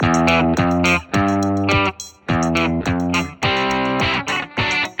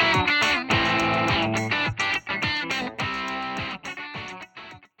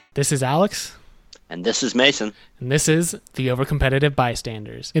This is Alex. And this is Mason. And this is The Overcompetitive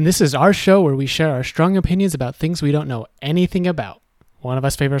Bystanders. And this is our show where we share our strong opinions about things we don't know anything about. One of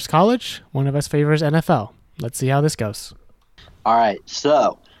us favors college, one of us favors NFL. Let's see how this goes. All right,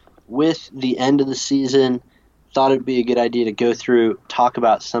 so with the end of the season, thought it'd be a good idea to go through, talk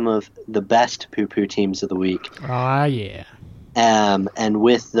about some of the best poo-poo teams of the week. Ah, yeah. And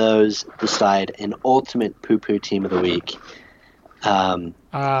with those, decide an ultimate poo-poo team of the week.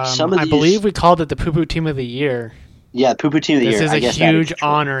 I believe we called it the Poo Poo Team of the Year. Yeah, Poo Poo Team of the Year. This is a huge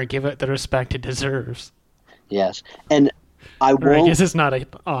honor. Give it the respect it deserves. Yes, and I guess it's not an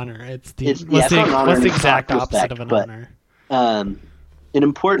honor. What's the exact opposite of an honor? An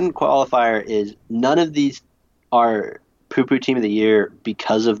important qualifier is none of these are Poo Poo Team of the Year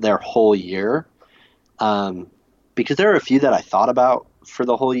because of their whole year. Because there are a few that I thought about for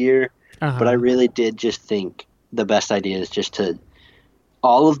the whole year, but I really did just think the best idea is just to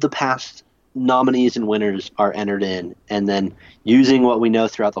all of the past nominees and winners are entered in, and then using what we know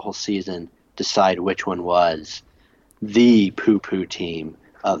throughout the whole season, decide which one was the poo-poo team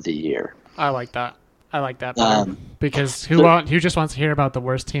of the year. I like that. Because who just wants to hear about the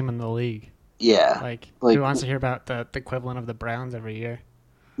worst team in the league? Yeah. Like who wants to hear about the equivalent of the Browns every year?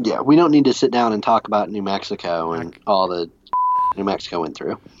 Yeah, we don't need to sit down and talk about New Mexico and all the New Mexico went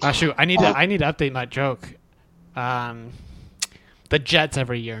through. Shoot, I need to update my joke. The Jets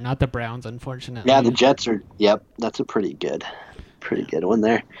every year, not the Browns, unfortunately. Yeah, the Jets are. Yep, that's a pretty good one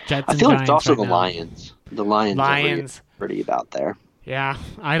there. Jets I feel like it's also the now. Lions. The Lions are pretty about there. Yeah,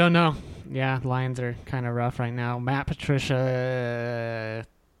 I don't know. Yeah, Lions are kind of rough right now. Matt Patricia,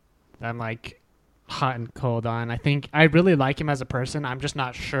 I'm like hot and cold on. I think I really like him as a person. I'm just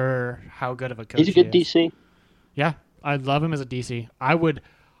not sure how good of a coach he's a good he is. DC. Yeah, I love him as a DC. I would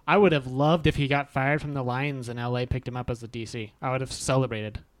have loved if he got fired from the Lions and LA picked him up as the DC. I would have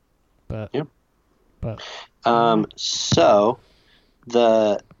celebrated. But yeah. But so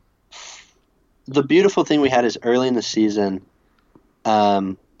the beautiful thing we had is early in the season.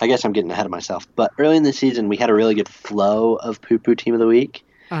 I guess I'm getting ahead of myself, but early in the season we had a really good flow of Poo Poo Team of the Week.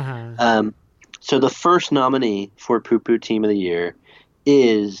 So the first nominee for Poo Poo Team of the Year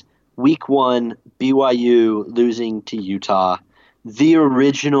is Week 1 BYU losing to Utah. The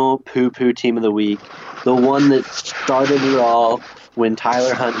original Poo Poo Team of the Week, the one that started it all when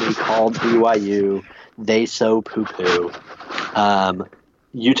Tyler Huntley called BYU, they so poo poo.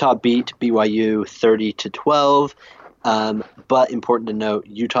 Utah beat BYU 30-12, but important to note,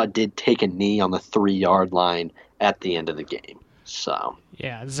 Utah did take a knee on the 3-yard line at the end of the game. So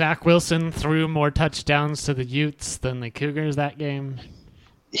yeah, Zach Wilson threw more touchdowns to the Utes than the Cougars that game.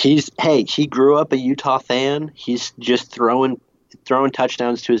 He grew up a Utah fan. He's just throwing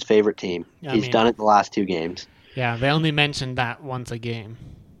touchdowns to his favorite team. He's done it the last 2 games. Yeah, they only mentioned that once a game.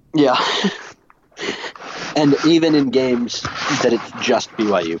 Yeah. And even in games that it's just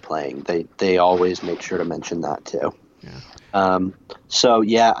BYU playing, they always make sure to mention that too. Yeah. So,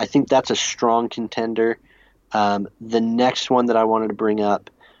 yeah, I think that's a strong contender. The next one that I wanted to bring up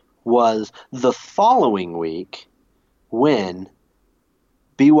was the following week when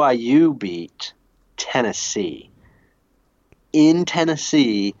BYU beat Tennessee. In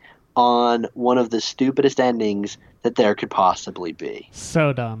Tennessee on one of the stupidest endings that there could possibly be.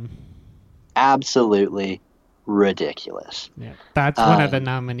 So dumb. Absolutely ridiculous. Yeah, that's one of the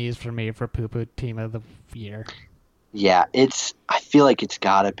nominees for me for Poo Poo Team of the Year. Yeah, I feel like it's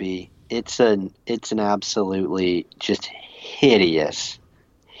got to be. It's an absolutely just hideous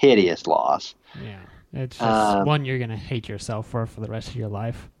loss. Yeah, it's just one you're going to hate yourself for the rest of your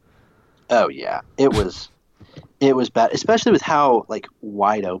life. Oh, yeah. It was bad, especially with how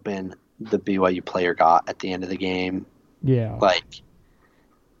wide open the BYU player got at the end of the game. Yeah.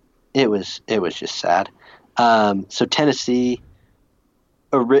 It was just sad. So Tennessee,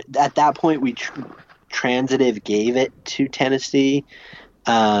 at that point we transitive gave it to Tennessee,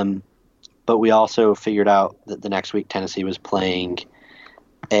 but we also figured out that the next week Tennessee was playing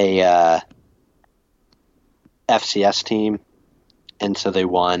a FCS team, and so they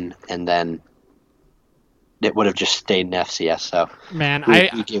won, and then it would have just stayed in FCS. So man,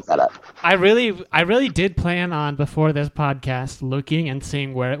 we gave that up. I really did plan on before this podcast looking and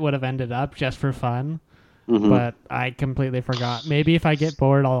seeing where it would have ended up just for fun, but I completely forgot. Maybe if I get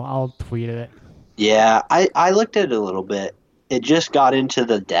bored, I'll tweet it. Yeah, I looked at it a little bit. It just got into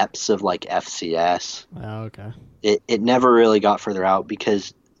the depths of FCS. Oh, okay. It never really got further out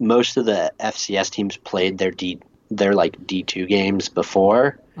because most of the FCS teams played their D2 games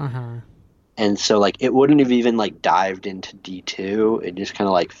before. And so, it wouldn't have even, dived into D2. It just kind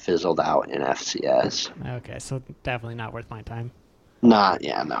of, fizzled out in FCS. Okay, so definitely not worth my time. No,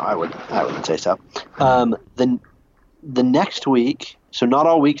 I wouldn't say so. The next week, so not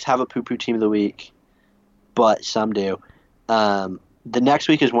all weeks have a poo-poo team of the week, but some do. The next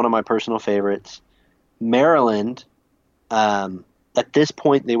week is one of my personal favorites. Maryland, at this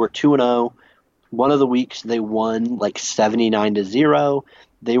point, they were 2-0. One of the weeks they won like 79-0.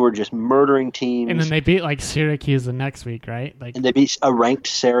 They were just murdering teams. And then they beat like Syracuse the next week, right? And they beat a ranked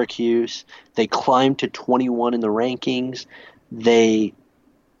Syracuse. They climbed to 21 in the rankings. They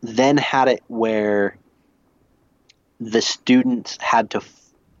then had it where the students had a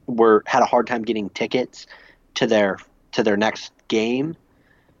hard time getting tickets to their next game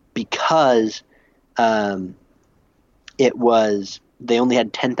because they only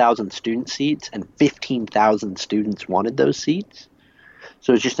had 10,000 student seats and 15,000 students wanted those seats.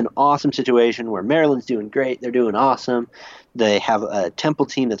 So it's just an awesome situation where Maryland's doing great. They're doing awesome. They have a Temple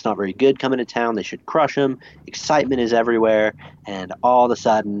team that's not very good coming to town. They should crush them. Excitement is everywhere. And all of a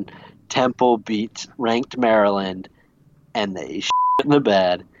sudden, Temple beats ranked Maryland, and they shit in the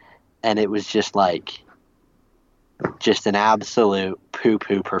bed. And it was just an absolute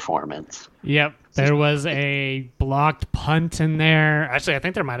poo-poo performance. Yep. There was a blocked punt in there. Actually, I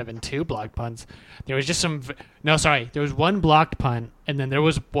think there might have been 2 blocked punts. There was just there was one blocked punt, and then there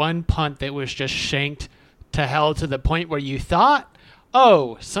was one punt that was just shanked to hell to the point where you thought,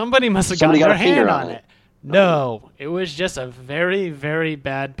 oh, somebody must have gotten their hand on it. No, it was just a very, very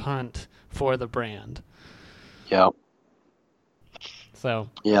bad punt for the brand. Yep. So,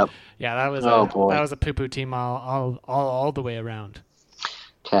 yep. Yeah, that was a poo-poo team all the way around.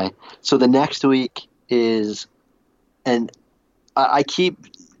 Okay, so the next week is, and I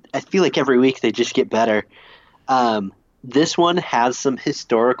feel like every week they just get better. This one has some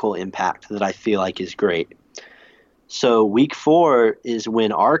historical impact that I feel like is great. So week 4 is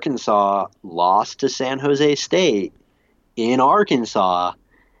when Arkansas lost to San Jose State in Arkansas,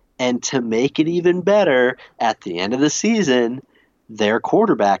 and to make it even better, at the end of the season, their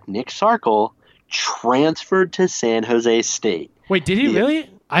quarterback, Nick Sarkle, transferred to San Jose State. Wait, did he really?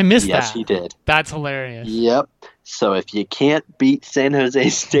 I missed that. Yes, he did. That's hilarious. Yep. So if you can't beat San Jose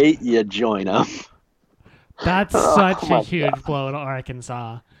State, you join them. That's such a huge blow to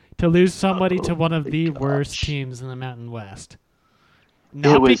Arkansas. To lose somebody to one of the worst teams in the Mountain West.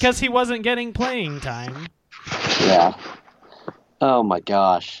 Not because he wasn't getting playing time. Yeah. Oh my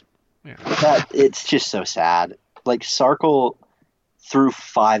gosh. Yeah. It's just so sad. Like, Sarkle threw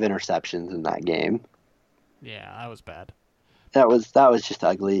 5 interceptions in that game. Yeah, that was bad. That was just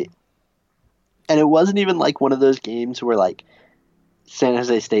ugly. And it wasn't even like one of those games where like San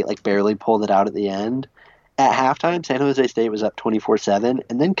Jose State like barely pulled it out at the end. At halftime, San Jose State was up 24-7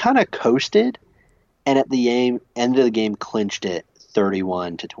 and then kind of coasted, and at the end of the game clinched it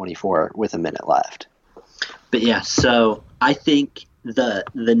 31-24 with a minute left. But yeah, so I think the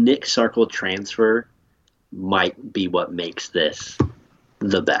Nick Sarkle transfer might be what makes this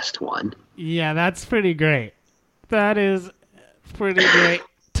the best one. Yeah, that's pretty great. That is pretty great.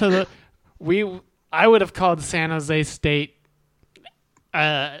 I would have called San Jose State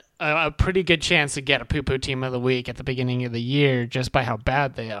a pretty good chance to get a poo-poo team of the week at the beginning of the year just by how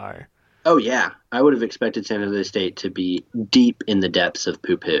bad they are. Oh, yeah. I would have expected San Jose State to be deep in the depths of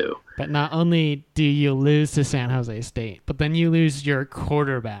poo-poo. But not only do you lose to San Jose State, but then you lose your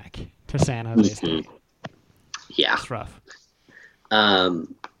quarterback to San Jose State. Yeah. It's rough. The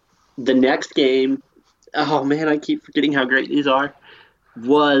next game, oh man, I keep forgetting how great these are,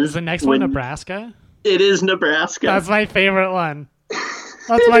 Is the next one Nebraska? It is Nebraska. That's my favorite one.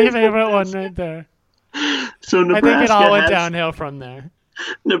 That's my favorite one right there. So Nebraska, I think it all went downhill from there.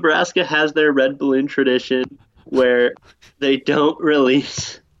 Nebraska has their red balloon tradition where they don't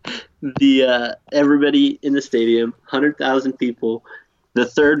release the everybody in the stadium, 100,000 people, the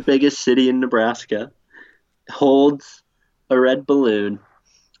third biggest city in Nebraska, holds a red balloon,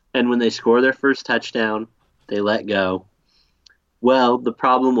 and when they score their first touchdown, they let go. Well, the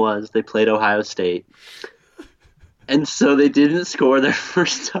problem was they played Ohio State, and so they didn't score their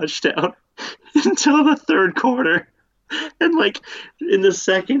first touchdown until the third quarter. And in the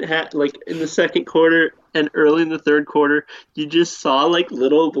second quarter and early in the third quarter, you just saw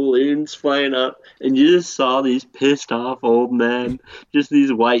little balloons flying up, and you just saw these pissed off old men, just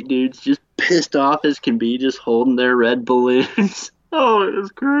these white dudes, just pissed off as can be, just holding their red balloons. Oh, it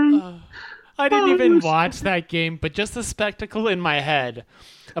was great. I didn't even watch that game, but just the spectacle in my head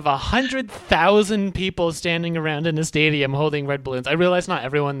of 100,000 people standing around in a stadium holding red balloons. I realize not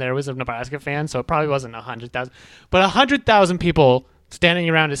everyone there was a Nebraska fan, so it probably wasn't 100,000. But 100,000 people standing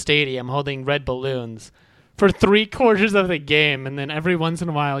around a stadium holding red balloons for 3/4 of the game, and then every once in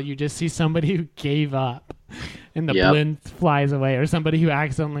a while you just see somebody who gave up. and the balloon flies away, or somebody who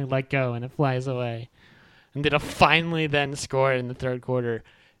accidentally let go and it flies away, and they'll finally then score in the third quarter.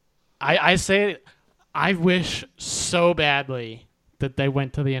 I say, I wish so badly that they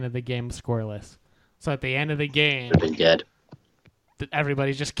went to the end of the game scoreless. So at the end of the game, that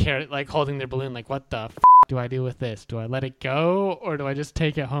everybody's just holding their balloon, like, what the f*** do I do with this? Do I let it go, or do I just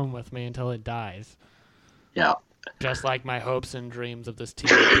take it home with me until it dies? Yeah. Just like my hopes and dreams of this team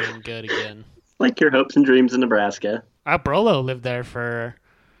being good again. Like your hopes and dreams in Nebraska. Brolo lived there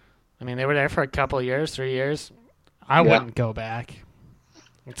they were there for a couple years, 3 years. I wouldn't go back.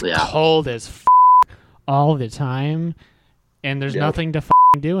 It's cold as f*** all the time, and there's nothing to f***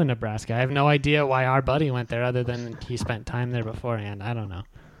 do in Nebraska. I have no idea why our buddy went there other than he spent time there beforehand. I don't know.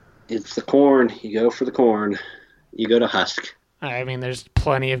 It's the corn. You go for the corn. You go to Husk. I mean, there's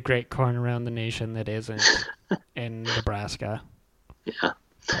plenty of great corn around the nation that isn't in Nebraska. Yeah.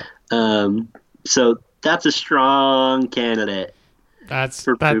 So that's a strong candidate.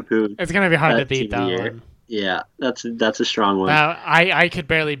 For poo-poo. It's going to be hard to beat that one. Yeah, that's a strong one. I could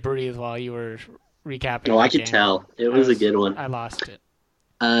barely breathe while you were recapping. Oh, I could tell. It was a good one. I lost it.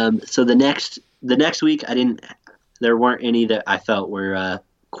 So the next week, there weren't any that I felt were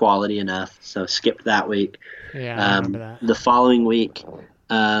quality enough, so skipped that week. Yeah, I remember that. The following week,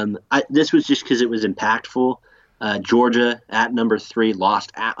 this was just because it was impactful. Georgia at number 3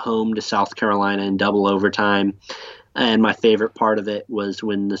 lost at home to South Carolina in double overtime. And my favorite part of it was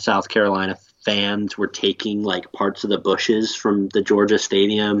when the South Carolina fans were taking parts of the bushes from the Georgia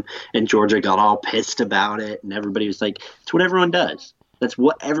stadium, and Georgia got all pissed about it, and everybody was like, it's what everyone does. That's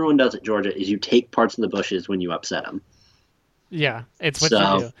what everyone does at Georgia, is you take parts of the bushes when you upset them. Yeah, it's what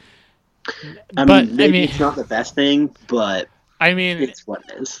you do. Maybe it's not the best thing, but it's what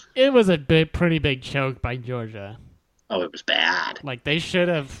it is. It was a pretty big choke by Georgia. Oh, it was bad. They should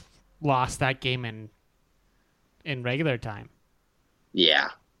have lost that game in regular time. Yeah.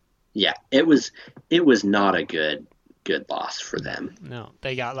 It was not a good loss for them. No,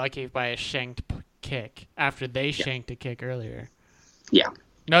 they got lucky by a shanked kick after they shanked a kick earlier. Yeah.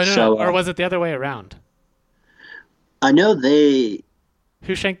 No. Or was it the other way around? I know they...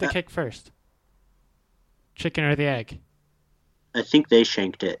 Who shanked the kick first? Chicken or the egg? I think they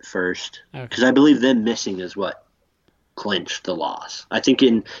shanked it first. Because Okay. I believe them missing is what clinched the loss. I think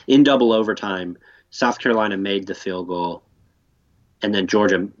in double overtime, South Carolina made the field goal, and then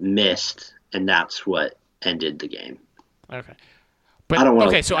Georgia missed, and that's what ended the game. Okay. But I don't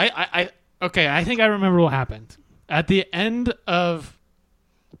want so I think I remember what happened. At the end of...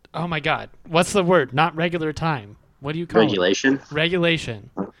 Oh my God. What's the word? Not regular time. What do you call Regulation? it?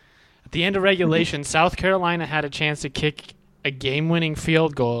 Regulation. At the end of regulation, South Carolina had a chance to kick a game-winning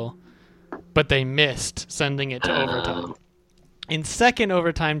field goal, but they missed, sending it to overtime. In second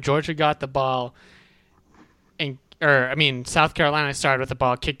overtime, Georgia got the ball, South Carolina started with the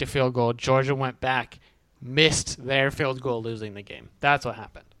ball, kicked a field goal. Georgia went back, missed their field goal, losing the game. That's what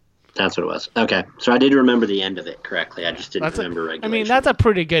happened. That's what it was. Okay. So I did remember the end of it correctly. I just didn't remember regulation. That's a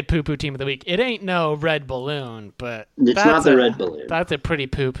pretty good poo-poo team of the week. It ain't no red balloon, but it's not the red balloon. That's a pretty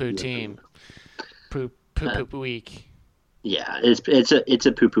poo-poo team. Poo-poo week. Yeah, it's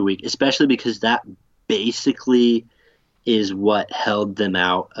a poo-poo week, especially because that basically is what held them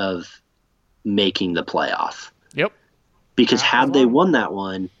out of making the playoff. Yep. Because had they won that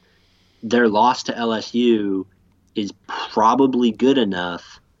one, their loss to LSU is probably good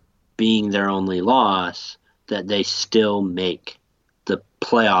enough, being their only loss, that they still make the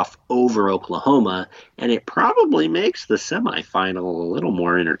playoff over Oklahoma, and it probably makes the semifinal a little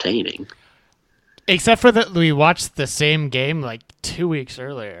more entertaining. Except for that we watched the same game 2 weeks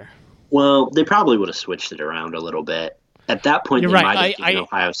earlier. Well, they probably would have switched it around a little bit. At that point, they might have taken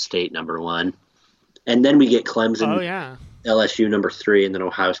Ohio State number 1. And then we get Clemson, LSU number 3, and then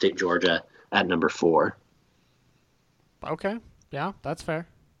Ohio State, Georgia at number 4. Okay. Yeah, that's fair.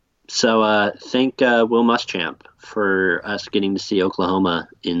 So thank Will Muschamp for us getting to see Oklahoma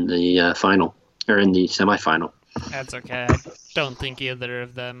in the final, or in the semifinal. That's okay. I don't think either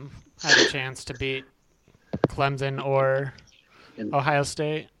of them had a chance to beat Clemson or Ohio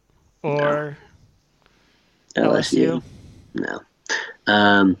State or LSU. No.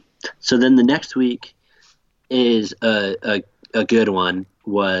 So then the next week is a good one,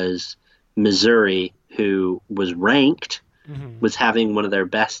 was Missouri, who was ranked, was having one of their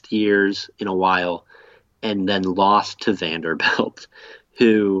best years in a while, and then lost to Vanderbilt,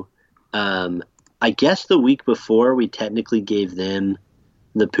 who I guess the week before we technically gave them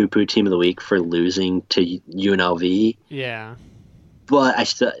the poo-poo team of the week for losing to UNLV. Yeah.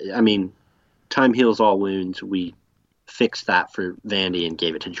 But time heals all wounds. We fixed that for Vandy and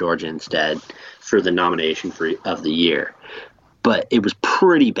gave it to Georgia instead for the nomination of the year. But it was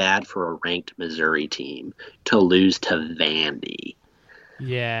pretty bad for a ranked Missouri team to lose to Vandy.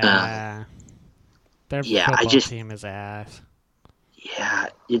 Yeah. Their football team is ass. Yeah,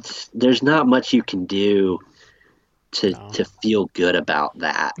 there's not much you can do to feel good about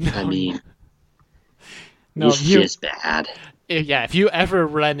that. No. I mean, it's just bad. Yeah, if you ever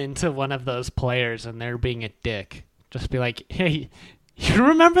run into one of those players and they're being a dick, just be like, hey, you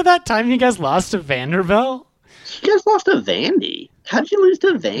remember that time you guys lost to Vanderbilt? You guys lost to Vandy. How'd you lose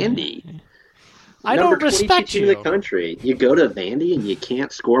to Vandy? I don't respect you. In the country. You go to Vandy and you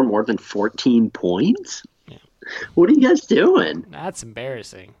can't score more than 14 points? Yeah. What are you guys doing? That's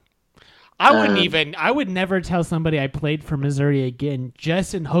embarrassing. I would never tell somebody I played for Missouri again,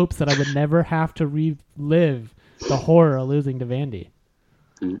 just in hopes that I would never have to relive the horror of losing to Vandy.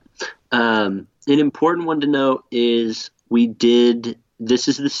 An important one to note is this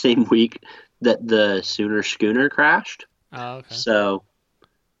is the same week that the Sooner Schooner crashed. Oh, okay. So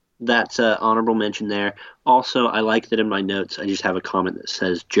that's an honorable mention there. Also, I like that in my notes I just have a comment that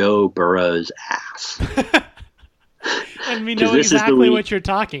says Joe Burrow's ass. And we know exactly what you're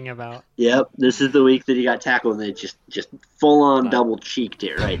talking about. Yep, this is the week that he got tackled and they just full-on double-cheeked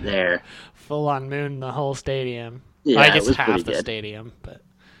it right there. Full-on moon the whole stadium. Yeah, I guess it was half the good. stadium. But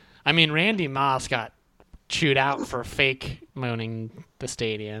I mean, Randy Moss got chewed out for fake mooning the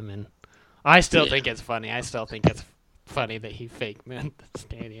stadium, and I still think it's funny. I still think it's funny that he fake mooned the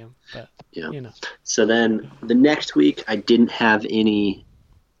stadium. But, you know. So then the next week, I didn't have any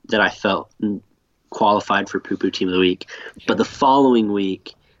that I felt qualified for Poo Poo Team of the Week. Sure. But the following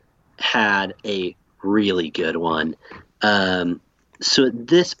week had a really good one. So at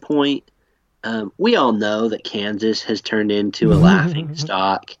this point, we all know that Kansas has turned into a laughing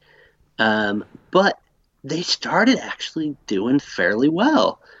stock. But they started actually doing fairly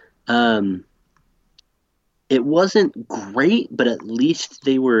well. It wasn't great, but at least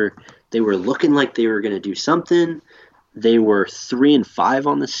they were looking like they were going to do something. They were 3-5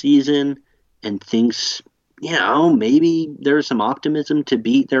 on the season, and things, maybe there's some optimism to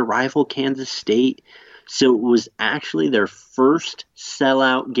beat their rival Kansas State. So it was actually their first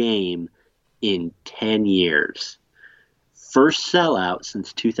sellout game in 10 years. First sellout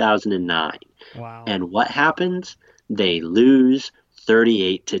since 2009. Wow. And what happens? They lose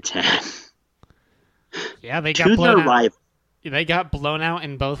 38-10. Yeah, they got blown out. They got blown out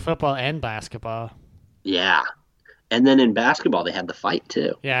in both football and basketball. Yeah. And then in basketball, they had the fight,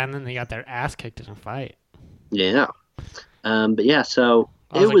 too. Yeah, and then they got their ass kicked in a fight. Yeah. But yeah, so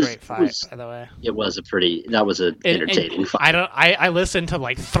it was a great fight, by the way. That was an entertaining fight. I listened to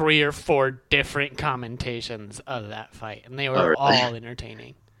like 3 or 4 different commentations of that fight, and they were all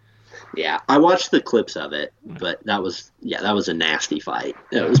entertaining. Yeah, I watched the clips of it, but that was a nasty fight.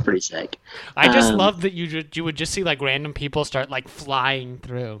 It was pretty sick. I just love that you would just see like random people start like flying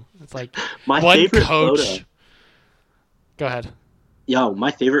through. It's like my one favorite coach. Photo. Go ahead. Yo, my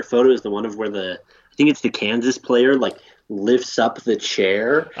favorite photo is the one of where I think it's the Kansas player like lifts up the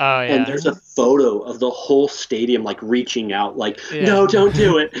chair. Oh, yeah. And there's a photo of the whole stadium like reaching out like, no, don't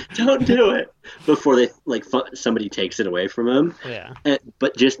do it. Don't do it. Before they somebody takes it away from him. Yeah.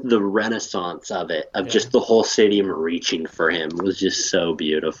 But just the renaissance of it, just the whole stadium reaching for him was just so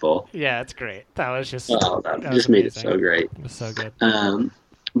beautiful. Yeah, it's great. That was just made it so great. It was so good.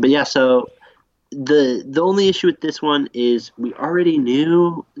 But yeah, so the only issue with this one is we already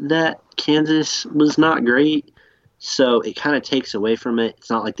knew that Kansas was not great, so it kind of takes away from it. It's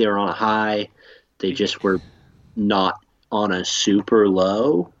not like they were on a high. They just were not on a super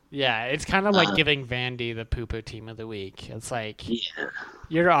low. Yeah, it's kind of like giving Vandy the Poo Poo Team of the Week. It's like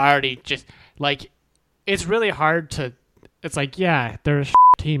you're already just like it's really hard to. It's like they're a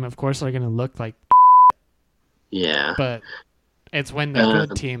team. Of course, they're gonna look like. Yeah. But it's when the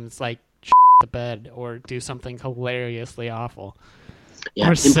good teams like the bed or do something hilariously awful. Yeah,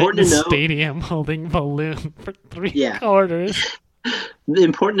 or sit in the stadium holding balloon for 3 quarters.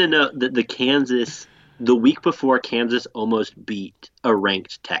 Important to note that the week before, Kansas almost beat a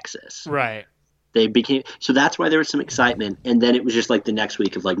ranked Texas. Right. So that's why there was some excitement, and then it was just like the next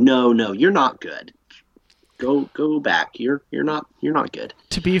week of like, no, you're not good. Go back. You're not good.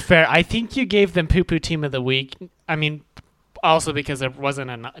 To be fair, I think you gave them Poo Poo Team of the Week. I mean, also because there wasn't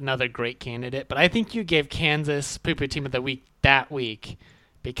another great candidate, but I think you gave Kansas Poo Poo Team of the Week that week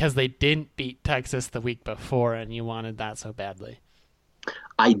because they didn't beat Texas the week before, and you wanted that so badly.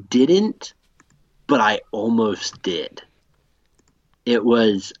 I didn't, but I almost did. It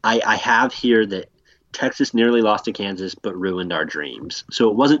was I have here that Texas nearly lost to Kansas but ruined our dreams. So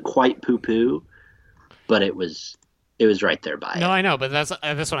it wasn't quite poo-poo, but it was It was right there by it. No, I know, but that's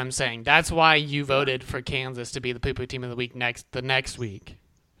what I'm saying. That's why you voted for Kansas to be the poo-poo team of the week the next week.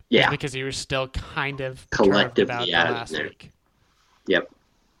 Yeah. Because you were still kind of collectively about the last week. Yep.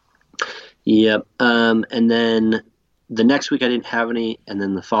 And then the next week I didn't have any, and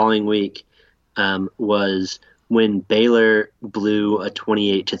then the following week was when Baylor blew a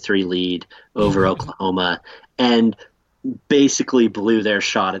 28-3 lead over Oklahoma and basically blew their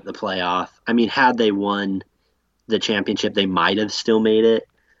shot at the playoff. I mean, had they won the championship, they might have still made it,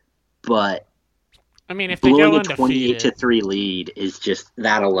 but I mean, if they go undefeated, blowing a 28-3 lead is just,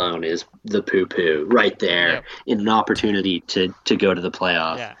 that alone is the poo-poo right there in an opportunity to go to the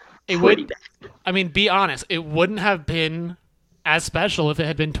playoff. Yeah, it would. Bad. I mean, be honest, it wouldn't have been as special if it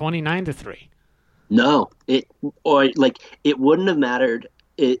had been 29-3. No, it wouldn't have mattered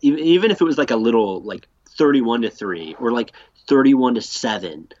even if it was like a little 31-3 or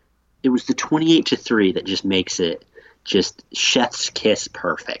 31-7. It was the 28-3 that just makes it just chef's kiss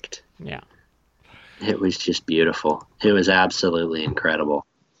perfect. Yeah. It was just beautiful. It was absolutely incredible.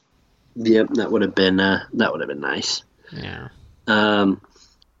 Yep, that would have been nice. Yeah.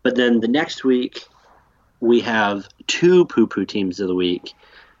 But then the next week we have 2 poo-poo teams of the week.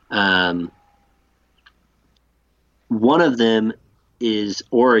 One of them is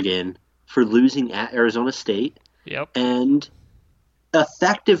Oregon for losing at Arizona State. Yep. And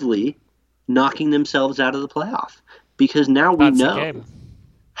effectively knocking themselves out of the playoff, because now we know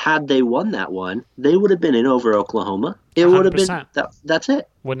had they won that one, they would have been in over Oklahoma. It 100%. Would have been that's it.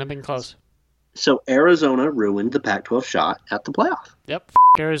 Wouldn't have been close. So Arizona ruined the Pac-12 shot at the playoff. Yep.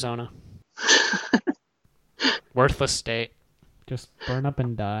 Arizona. Worthless state. Just burn up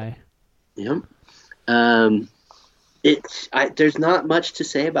and die. Yep. There's not much to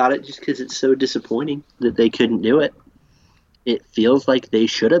say about it just because it's so disappointing that they couldn't do it. It feels like they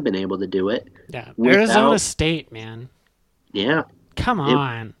should have been able to do it. Yeah, Arizona State, man. Yeah. Come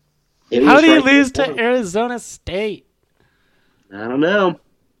on. How do you lose to Arizona State? I don't know.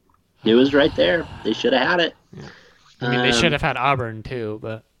 It was right there. They should have had it. Yeah. I mean, they should have had Auburn, too,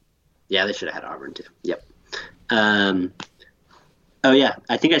 but... Yeah, they should have had Auburn, too. Yep. Oh, yeah.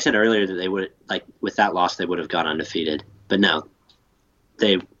 I think I said earlier that they would, with that loss, they would have gone undefeated. But no.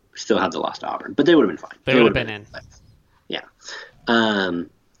 They still had the loss to Auburn. But they would have been fine. They would have been in. Yeah.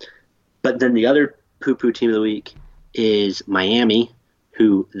 But then the other poo-poo team of the week is Miami,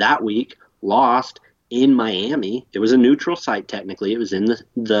 who that week lost in Miami. It was a neutral site, technically. It was in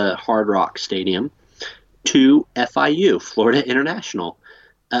the Hard Rock Stadium to FIU, Florida International.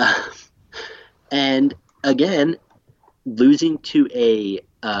 And again, losing to a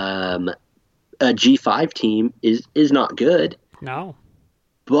G5 team is not good. No.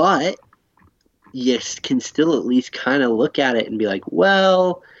 But you can still at least kind of look at it and be like,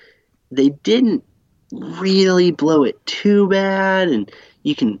 well, they didn't really blow it too bad, and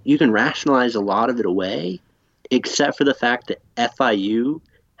you can rationalize a lot of it away, except for the fact that FIU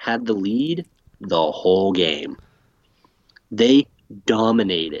had the lead the whole game. They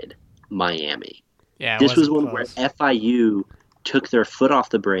dominated Miami. Yeah, this was one where FIU took their foot off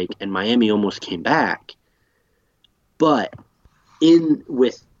the brake and Miami almost came back. But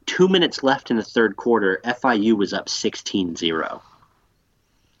with 2 minutes left in the third quarter, FIU was up 16-0.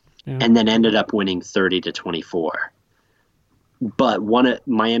 Yeah. And then ended up winning 30-24. But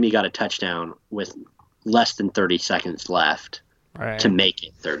Miami got a touchdown with less than 30 seconds left to make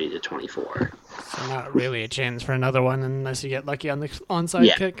it 30-24. So not really a chance for another one unless you get lucky on the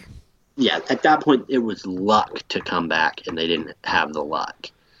onside kick. Yeah, at that point it was luck to come back, and they didn't have the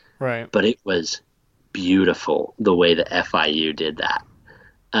luck. Right. But it was beautiful the way that FIU did that.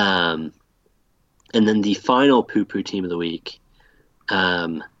 And then the final poo-poo team of the week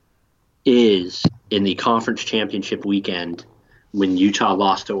is in the conference championship weekend when Utah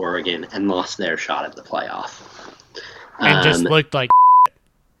lost to Oregon and lost their shot at the playoff. And just looked like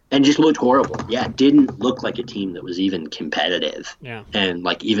and just looked horrible. Yeah, it didn't look like a team that was even competitive. Yeah. And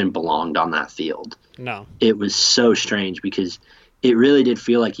even belonged on that field. No. It was so strange because it really did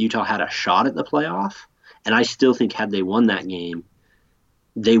feel like Utah had a shot at the playoff. And I still think had they won that game,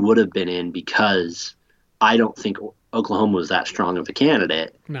 they would have been in, because I don't think Oklahoma was that strong of a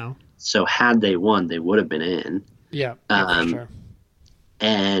candidate. No. So had they won, they would have been in. Yeah, for sure.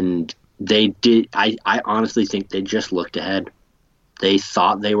 And they did. I honestly think they just looked ahead. They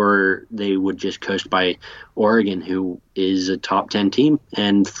thought they would just coast by Oregon, who is a top 10 team,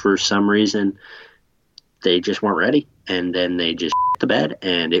 and for some reason they just weren't ready. And then they just the bed,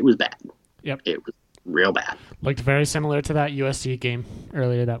 and it was bad. Yep, it was real bad. Looked very similar to that USC game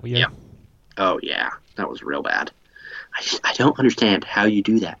earlier that year. Yep. Oh yeah, that was real bad. I don't understand how you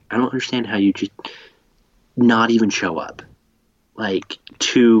do that. I don't understand how you just not even show up, like,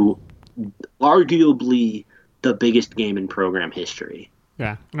 to arguably the biggest game in program history.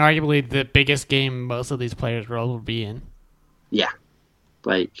 Yeah, and arguably the biggest game most of these players will be in. Yeah,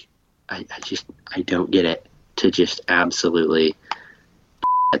 like, I don't get it. To just absolutely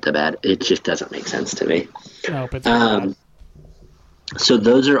at the bed, it just doesn't make sense to me. Nope, it's bad. So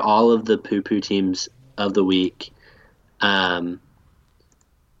those are all of the poo-poo teams of the week. What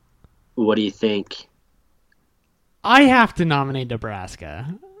do you think? I have to nominate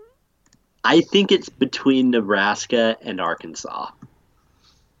Nebraska. I think it's between Nebraska and Arkansas.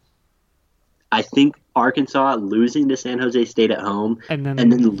 I think Arkansas losing to San Jose State at home and then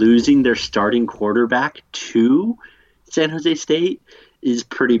losing their starting quarterback to San Jose State is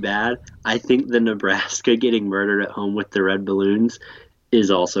pretty bad. I think the Nebraska getting murdered at home with the red balloons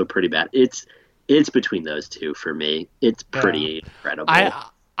is also pretty bad. It's between those two for me. It's pretty incredible.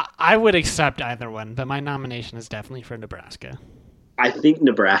 I would accept either one, but my nomination is definitely for Nebraska. I think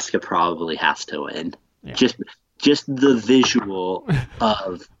Nebraska probably has to win. Yeah. Just the visual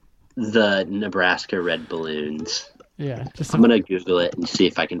of the Nebraska red balloons. Yeah, I'm gonna Google it and see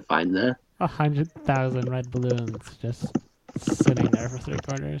if I can find 100,000 red balloons just sitting there for 3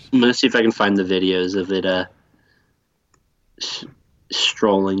 quarters. I'm gonna see if I can find the videos of it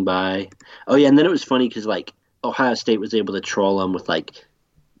strolling by. Oh yeah, and then it was funny because like Ohio State was able to troll them with like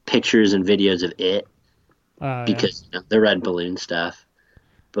pictures and videos of it because the red balloon stuff.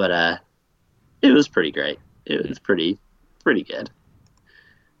 But it was pretty great. It was pretty good.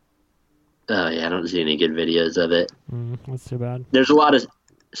 Oh yeah, I don't see any good videos of it. That's too bad. There's a lot of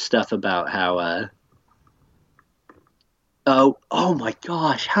stuff about how. Oh my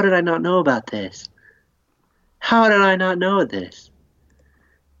gosh! How did I not know about this? How did I not know this?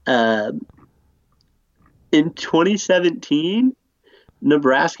 In 2017,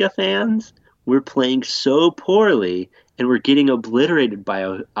 Nebraska fans were playing so poorly and were getting obliterated by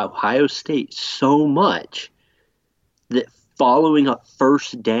Ohio State so much that following a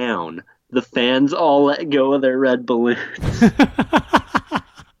first down, the fans all let go of their red balloons.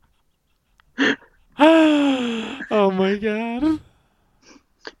 Oh my god.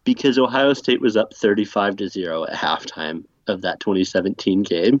 Because Ohio State was up 35-0 at halftime of that 2017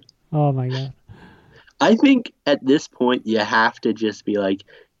 game. Oh my god. I think at this point you have to just be like,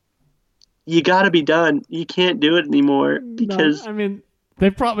 you got to be done. You can't do it anymore because they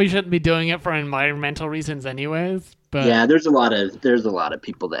probably shouldn't be doing it for environmental reasons anyways, but yeah, there's a lot of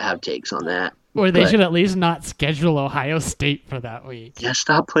people that have takes on that. Or they should at least not schedule Ohio State for that week. Yeah,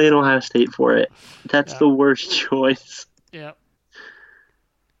 stop playing Ohio State for it. That's the worst choice. Yep.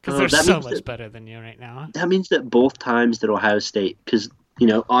 Because they're so much better than you right now. That means that both times that Ohio State, because,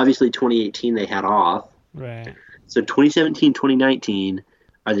 obviously 2018 they had off. Right. So 2017, 2019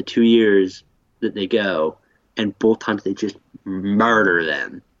 are the 2 years that they go, and both times they just murder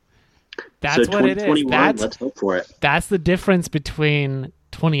them. That's what it is. Let's hope for it. That's the difference between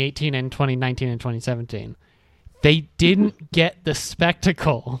 2018 and 2019 and 2017. They didn't get the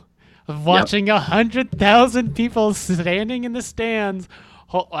spectacle of watching 100,000 people standing in the stands.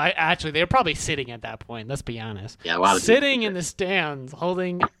 Actually, they were probably sitting at that point. Let's be honest. Yeah, a lot of sitting in the stands,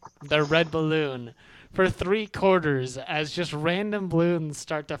 holding their red balloon for 3 quarters as just random balloons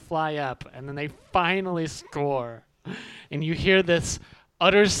start to fly up, and then they finally score, and you hear this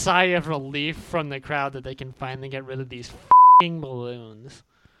utter sigh of relief from the crowd that they can finally get rid of these balloons.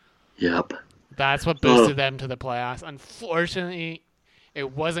 Yep. That's what boosted them to the playoffs. Unfortunately,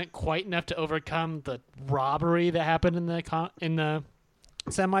 it wasn't quite enough to overcome the robbery that happened in the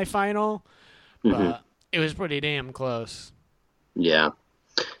semifinal, but it was pretty damn close. Yeah.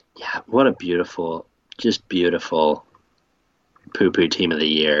 Yeah, what a beautiful poo-poo team of the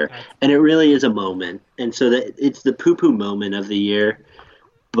year. And it really is a moment. And so that it's the poo-poo moment of the year,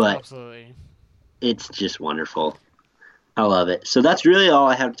 but absolutely, it's just wonderful. I love it. So that's really all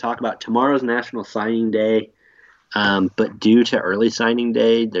I have to talk about. Tomorrow's National Signing Day, but due to early signing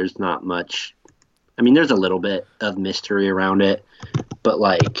day, there's not much. I mean, there's a little bit of mystery around it, but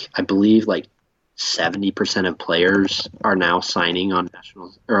I believe 70% of players are now signing on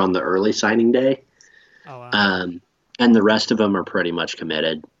on the early signing day. Oh, wow. And the rest of them are pretty much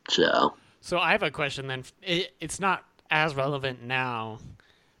committed. So I have a question then. It's not as relevant now,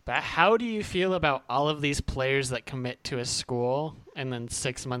 but how do you feel about all of these players that commit to a school and then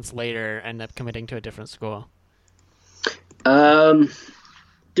 6 months later end up committing to a different school?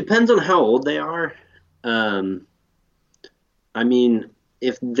 Depends on how old they are. I mean,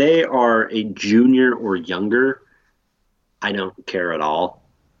 if they are a junior or younger, I don't care at all.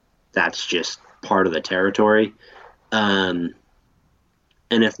 That's just part of the territory. And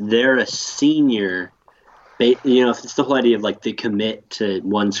if they're a senior if it's the whole idea of like they commit to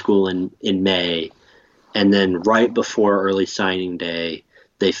one school in May, and then right before early signing day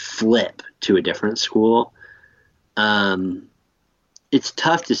they flip to a different school. It's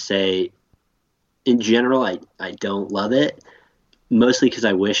tough to say. In general, I don't love it, mostly because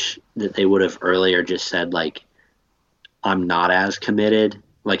I wish that they would have earlier just said, like, I'm not as committed,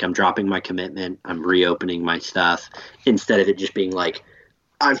 like I'm dropping my commitment, I'm reopening my stuff, instead of it just being like,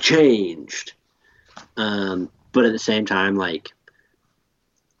 I've changed. But at the same time, like,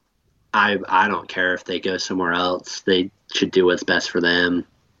 I don't care if they go somewhere else. They should do what's best for them.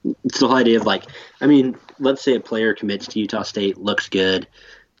 It's the whole idea of, like, I mean, let's say a player commits to Utah State, looks good,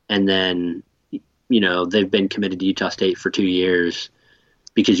 and then they've been committed to Utah State for 2 years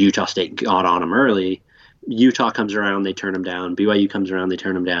because Utah State got on them early. Utah comes around, they turn them down. BYU comes around, they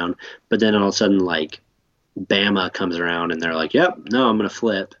turn them down. But then all of a sudden, like, Bama comes around and they're like, yep, no, I'm going to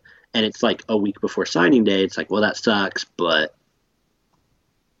flip. And it's like a week before signing day. It's like, well, that sucks, but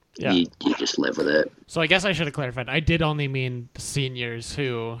you just live with it. So I guess I should have clarified. I did only mean the seniors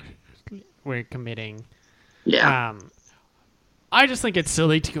who were committing. Yeah. I just think it's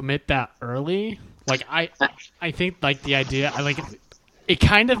silly to commit that early. Like, I think, like, the idea, it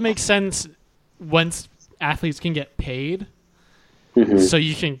kind of makes sense once athletes can get paid, so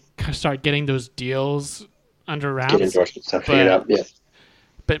you can start getting those deals under wraps. Get endorsement stuff figured out, yeah.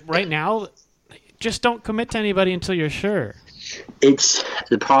 But right now, just don't commit to anybody until you're sure.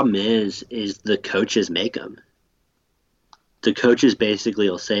 The problem is the coaches make them. The coaches basically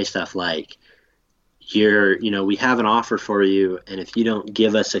will say stuff like, we have an offer for you, and if you don't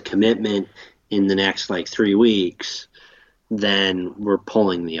give us a commitment in the next, like, 3 weeks, then we're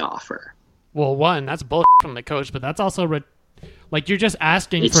pulling the offer. Well, that's bullshit from the coach, but that's also like, you're just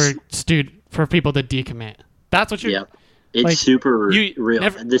asking for people to decommit. That's what you're. Yep. It's like, super real.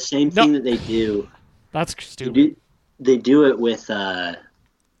 The same thing that they do. That's stupid. They do it with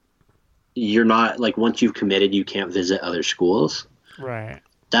you're not, like, once you've committed, you can't visit other schools. Right.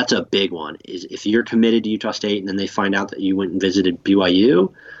 That's a big one. Is if you're committed to Utah State and then they find out that you went and visited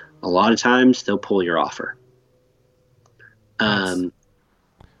BYU, a lot of times they'll pull your offer.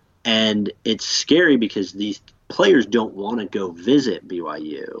 And it's scary because these players don't want to go visit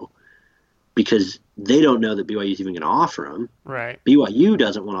BYU because they don't know that BYU is even going to offer them. Right. BYU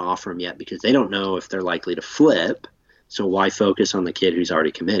doesn't want to offer them yet because they don't know if they're likely to flip. So why focus on the kid who's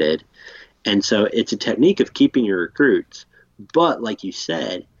already committed? And so it's a technique of keeping your recruits. But like you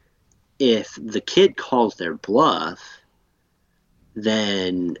said, if the kid calls their bluff,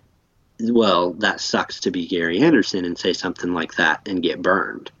 then, well, that sucks to be Gary Anderson and say something like that and get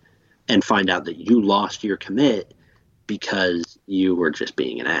burned and find out that you lost your commit because you were just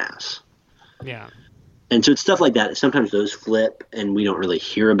being an ass. Yeah. And so it's stuff like that. Sometimes those flip and we don't really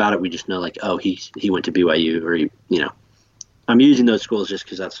hear about it. We just know, like, oh, he went to BYU, or I'm using those schools just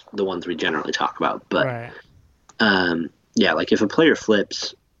because that's the ones we generally talk about. But, right. Yeah, like, if a player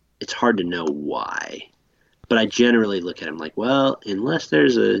flips, it's hard to know why. But I generally look at him like, well, unless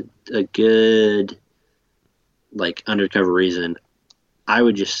there's a good, like, undercover reason, I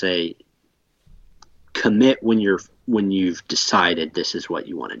would just say commit when you've decided this is what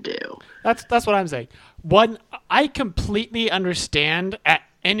you want to do. That's what I'm saying. One, I completely understand at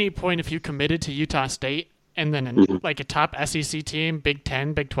any point if you committed to Utah State and then like a top SEC team, Big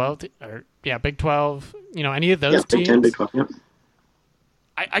 10, Big 12, Big 12, any of those teams. Big 10, Big 12, yeah.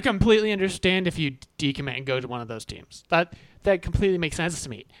 I completely understand if you decommit and go to one of those teams. That completely makes sense to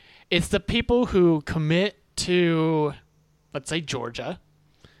me. It's the people who commit to, let's say, Georgia,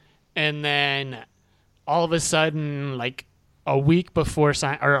 and then all of a sudden, like a week before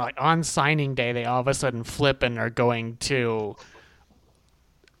on signing day, they all of a sudden flip and are going to,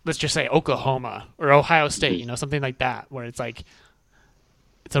 let's just say, Oklahoma or Ohio State, something like that, where it's like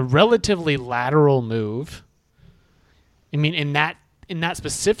it's a relatively lateral move. I mean, in that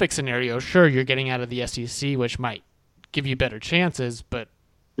specific scenario, sure, you're getting out of the SEC, which might give you better chances, but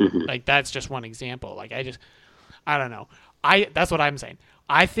like, that's just one example. Like, I don't know. That's what I'm saying.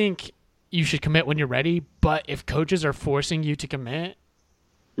 I think you should commit when you're ready, but if coaches are forcing you to commit,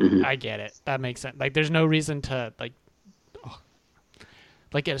 I get it. That makes sense. Like, there's no reason to, like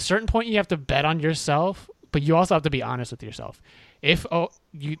at a certain point you have to bet on yourself, but you also have to be honest with yourself. If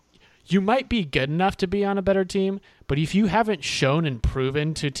you might be good enough to be on a better team, but if you haven't shown and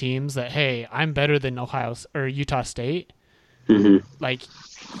proven to teams that, hey, I'm better than Ohio or Utah State, like,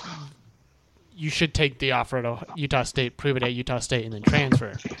 you should take the offer at Utah State, prove it at Utah State, and then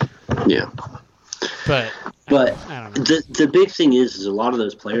transfer. Yeah. But I don't know. The big thing is a lot of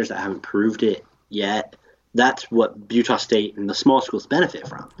those players that haven't proved it yet, that's what Utah State and the small schools benefit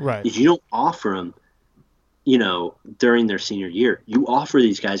from. Right. Is you don't offer them during their senior year. You offer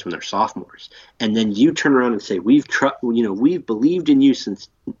these guys when they're sophomores, and then you turn around and say, we've believed in you since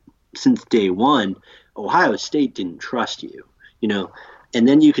day one. Ohio State didn't trust you, and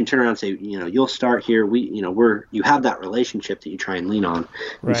then you can turn around and say, you'll start here. You have that relationship that you try and lean on.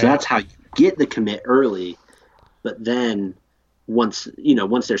 Right. And so that's how you get the commit early. But then once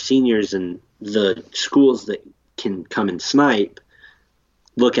they're seniors and the schools that can come and snipe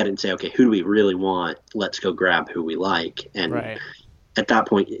look at it and say, okay, who do we really want? Let's go grab who we like. And right. At that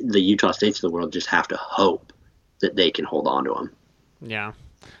point, the Utah States of the world just have to hope that they can hold on to them. Yeah.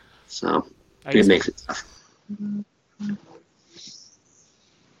 So it makes it tough.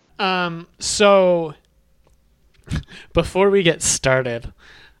 So before we get started,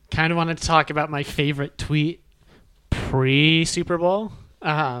 kind of wanted to talk about my favorite tweet pre-Super Bowl.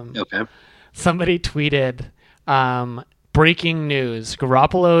 Okay. Somebody tweeted, breaking news,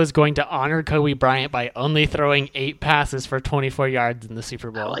 Garoppolo is going to honor Kobe Bryant by only throwing 8 passes for 24 yards in the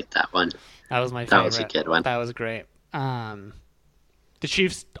Super Bowl. I like that one. That was my favorite. That was a good one. That was great. The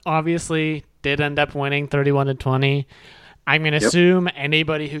Chiefs obviously did end up winning 31-20. I'm going to assume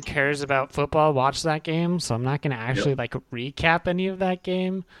anybody who cares about football watched that game, so I'm not going to actually recap any of that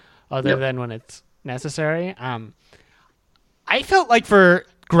game other than when it's necessary. I felt like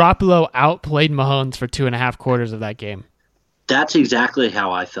Garoppolo outplayed Mahomes for 2.5 quarters of that game. That's exactly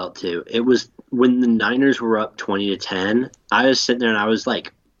how I felt too. It was when the Niners were up 20-10. I was sitting there and I was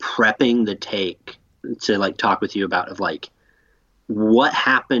prepping the take to talk with you about what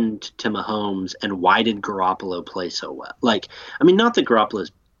happened to Mahomes and why did Garoppolo play so well? Not that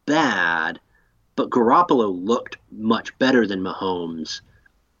Garoppolo's bad, but Garoppolo looked much better than Mahomes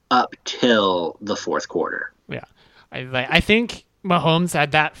up till the fourth quarter. Yeah. I think Mahomes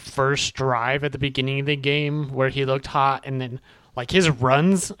had that first drive at the beginning of the game where he looked hot, and then his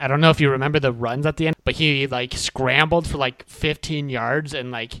runs, I don't know if you remember the runs at the end, but he scrambled for 15 yards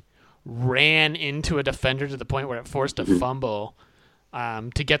and ran into a defender to the point where it forced a fumble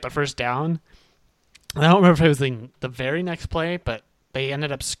to get the first down. And I don't remember if it was the very next play, but they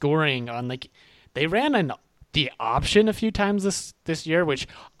ended up scoring on they ran the option a few times this year, which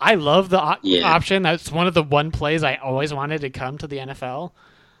I love the option. That's one of the plays I always wanted to come to the NFL.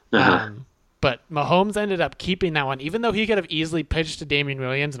 But Mahomes ended up keeping that one, even though he could have easily pitched to Damian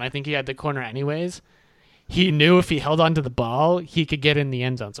Williams, and I think he had the corner anyways. He knew if he held onto the ball, he could get in the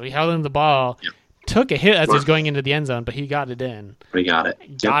end zone. So he held on the ball, took a hit as he was going into the end zone, but he got it in. We got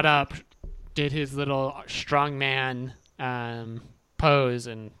it. Got up, did his little strongman pose,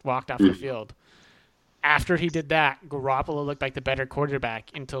 and walked off the field. After he did that, Garoppolo looked like the better quarterback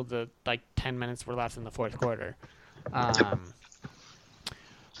until the 10 minutes were left in the fourth quarter.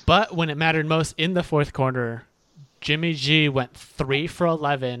 But when it mattered most in the fourth quarter, Jimmy G went 3 for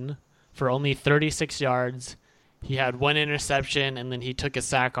 11 for only 36 yards. He had 1 interception, and then he took a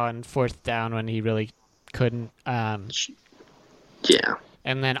sack on fourth down when he really couldn't. Yeah.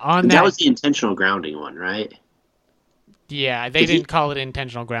 And then that was the intentional grounding one, right? Yeah, they didn't call it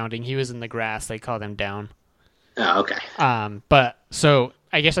intentional grounding. He was in the grass. They called him down. Oh, okay. But so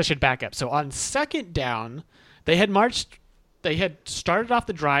I guess I should back up. So on second down, they had started off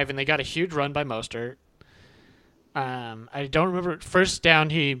the drive and they got a huge run by Mostert. I don't remember. First down,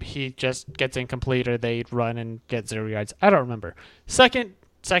 he just gets incomplete, or they run and get 0 yards. I don't remember. Second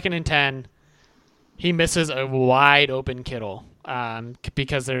and 10, he misses a wide open Kittle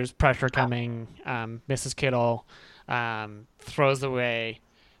because there's pressure coming. Misses Kittle. Throws away.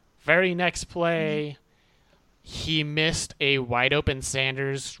 Very next play, he missed a wide open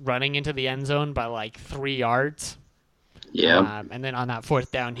Sanders running into the end zone by 3 yards. Yeah. And then on that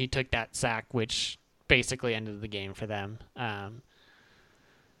fourth down, he took that sack, which basically ended the game for them.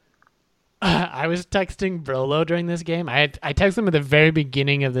 I was texting Brolo during this game. I texted him at the very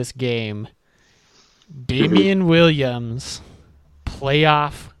beginning of this game. Damian Williams,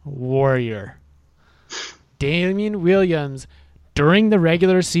 playoff warrior. Damian Williams, during the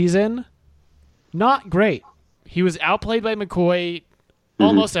regular season, not great. He was outplayed by McCoy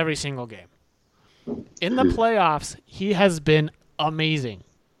almost every single game. In the playoffs, he has been amazing.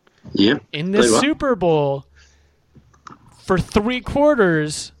 Yeah. In the Super Bowl, for 3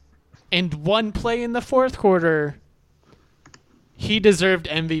 quarters and 1 play in the fourth quarter, he deserved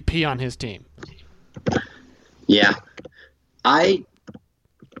MVP on his team. Yeah. I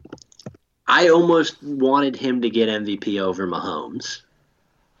almost wanted him to get MVP over Mahomes.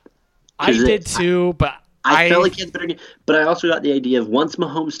 I did too, but I felt like he had better game. But I also got the idea of once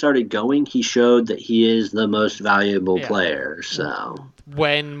Mahomes started going, he showed that he is the most valuable player. So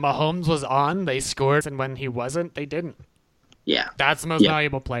when Mahomes was on, they scored, and when he wasn't, they didn't. Yeah. That's the most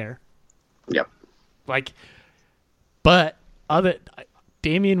valuable player. Yep. But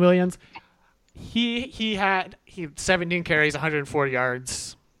Damian Williams, he had 17 carries, 104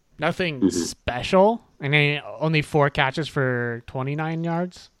 yards, nothing special, and then only 4 catches for 29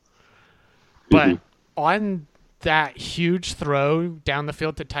 yards. But on that huge throw down the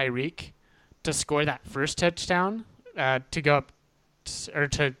field to Tyreek to score that first touchdown, to go up or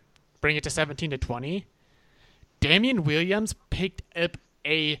to bring it to 17-20, Damian Williams picked up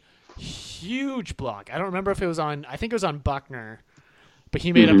a huge block. I don't remember if it was on. I think it was on Buckner, but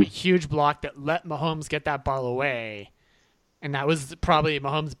he made up a huge block that let Mahomes get that ball away, and that was probably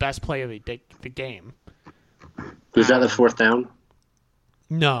Mahomes' best play of the game. Was that the 4th down?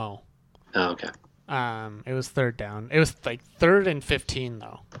 No. Oh, okay. It was 3rd down. It was like 3rd and 15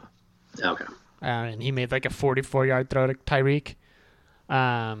 though. Okay. And he made like a 44-yard throw to Tyreek.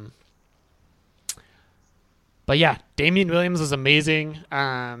 But yeah, Damian Williams was amazing.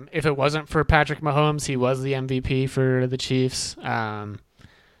 If it wasn't for Patrick Mahomes, he was the MVP for the Chiefs. On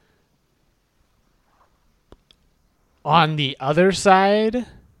the other side,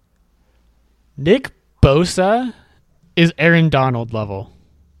 Nick Bosa is Aaron Donald level.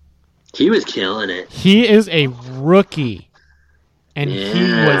 He was killing it. He is a rookie, and he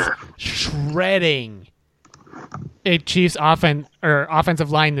was shredding a Chiefs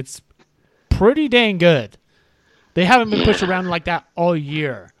offensive line that's pretty dang good. They haven't been pushed around like that all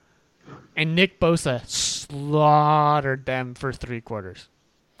year. And Nick Bosa slaughtered them for 3 quarters.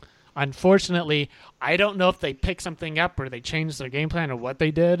 Unfortunately, I don't know if they picked something up or they changed their game plan or what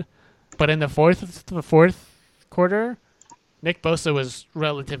they did. But in the fourth quarter, Nick Bosa was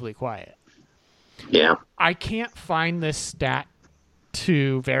relatively quiet. Yeah. I can't find this stat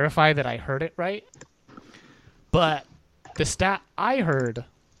to verify that I heard it right. But the stat I heard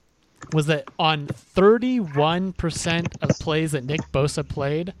was that on 31% of plays that Nick Bosa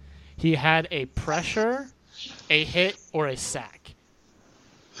played, he had a pressure, a hit, or a sack.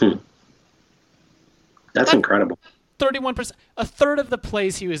 That's incredible. 31%. A third of the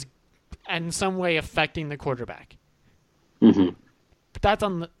plays he was in some way affecting the quarterback.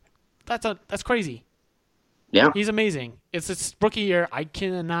 That's crazy. Yeah. He's amazing. It's his rookie year. I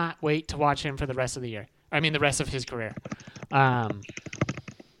cannot wait to watch him for the rest of the year. I mean, the rest of his career.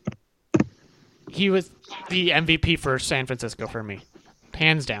 He was the MVP for San Francisco for me,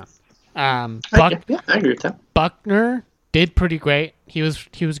 hands down. I agree with that. Buckner did pretty great. He was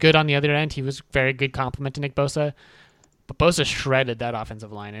good on the other end. He was very good compliment to Nick Bosa, but Bosa shredded that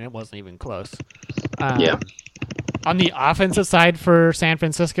offensive line, and it wasn't even close. On the offensive side for San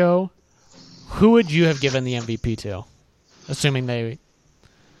Francisco, who would you have given the MVP to? Assuming they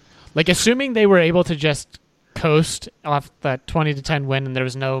were able to just coast off that 20-10 win, and there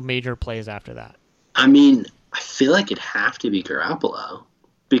was no major plays after that. I mean, I feel like it'd have to be Garoppolo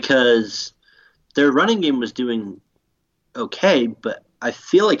because their running game was doing okay, but I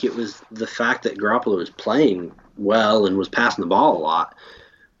feel like it was the fact that Garoppolo was playing well and was passing the ball a lot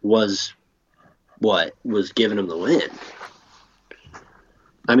was what was giving him the win.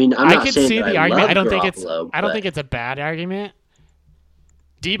 I mean, I can see the argument. I don't think it's a bad argument.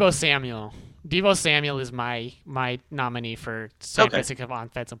 Deebo Samuel is my nominee for San Francisco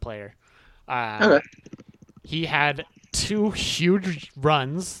offensive player. He had 2 huge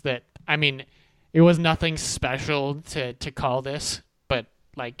runs that, I mean, it was nothing special to call this, but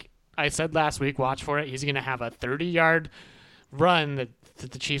like I said last week, watch for it. He's going to have a 30-yard run that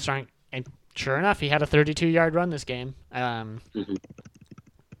the Chiefs aren't, and sure enough, he had a 32-yard run this game.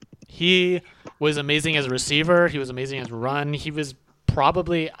 He was amazing as a receiver. He was amazing as a run. He was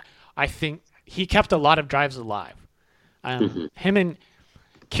probably, I think, he kept a lot of drives alive. Him and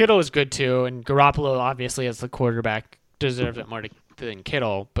Kittle is good too, and Garoppolo, obviously, as the quarterback, deserves it more than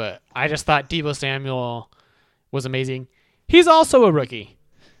Kittle. But I just thought Deebo Samuel was amazing. He's also a rookie.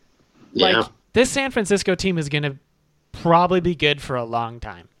 Yeah. Like, this San Francisco team is going to probably be good for a long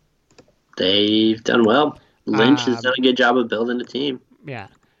time. They've done well. Lynch has done a good job of building a team. Yeah.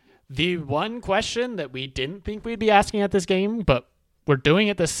 The one question that we didn't think we'd be asking at this game, but we're doing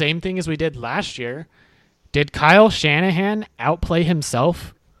it the same thing as we did last year. Did Kyle Shanahan outplay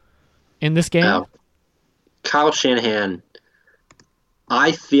himself in this game? Kyle Shanahan,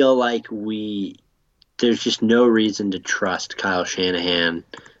 I feel like there's just no reason to trust Kyle Shanahan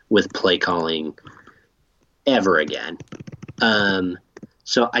with play calling ever again.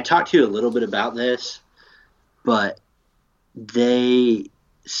 So I talked to you a little bit about this, but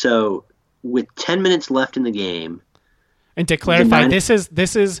so with 10 minutes left in the game. And to clarify, this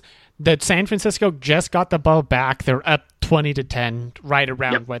is that San Francisco just got the ball back. They're up 20-10 right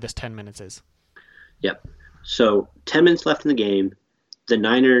around where this 10 minutes is. Yep. So 10 minutes left in the game. The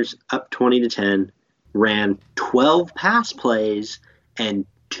Niners up 20-10. ran 12 pass plays and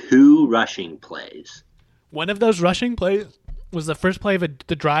 2 rushing plays. One of those rushing plays was the first play of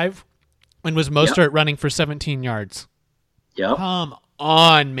the drive and was Mostert running for 17 yards. Yep. Come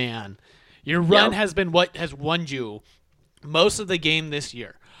on, man. Your run has been what has won you most of the game this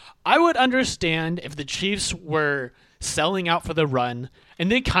year. I would understand if the Chiefs were selling out for the run,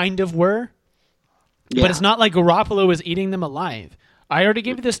 and they kind of were, but it's not like Garoppolo was eating them alive. I already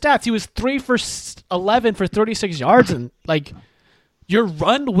gave you the stats. He was 3 for 11 for 36 yards, and your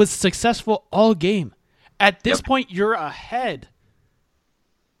run was successful all game. At this point, you're ahead.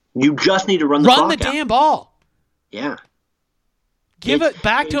 You just need to run the clock out. Damn ball. Yeah. Give it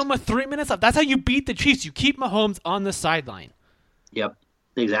back to him with 3 minutes left. That's how you beat the Chiefs. You keep Mahomes on the sideline. Yep,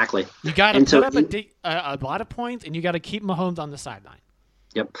 exactly. You got to put up a lot of points, and you got to keep Mahomes on the sideline.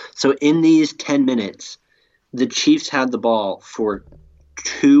 Yep. So in these 10 minutes, the Chiefs had the ball for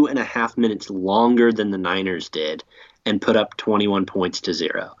 2.5 minutes longer than the Niners did and put up 21 points to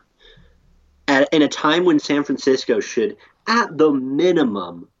 0. In a time when San Francisco should, at the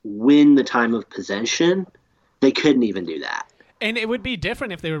minimum, win the time of possession, they couldn't even do that. And it would be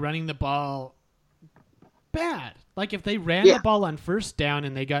different if they were running the ball bad. Like if they ran the ball on first down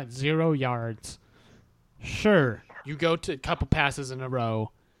and they got 0 yards, sure, you go to a couple passes in a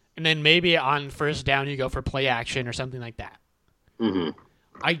row, and then maybe on first down you go for play action or something like that. Mm-hmm.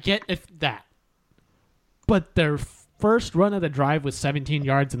 I get that. But their first run of the drive was 17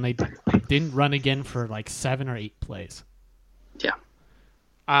 yards, and they didn't run again for 7 or 8 plays. Yeah.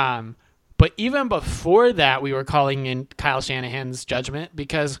 But even before that, we were calling in Kyle Shanahan's judgment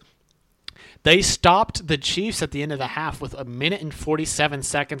because they stopped the Chiefs at the end of the half with 1 minute and 47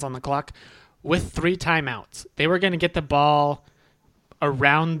 seconds on the clock with 3 timeouts. They were going to get the ball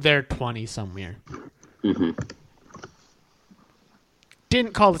around their 20 somewhere. Mm-hmm.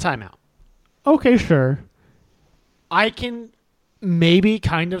 Didn't call the timeout. Okay, sure. I can maybe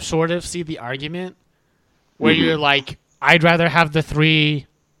kind of sort of see the argument where you're like, I'd rather have the 3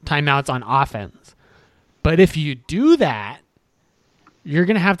 timeouts on offense. But if you do that, you're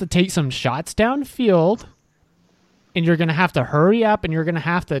going to have to take some shots downfield, and you're going to have to hurry up, and you're going to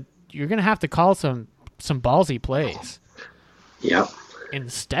have to call some ballsy plays. Yep.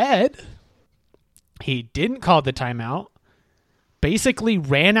 Instead, he didn't call the timeout, basically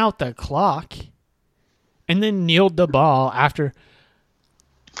ran out the clock, and then kneeled the ball after.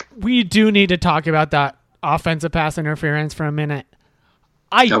 We do need to talk about that offensive pass interference for a minute.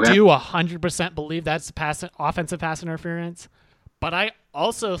 I do 100% believe that's offensive pass interference, but I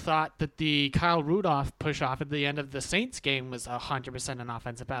also thought that the Kyle Rudolph push-off at the end of the Saints game was 100% an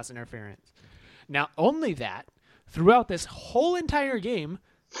offensive pass interference. Now, only that, throughout this whole entire game,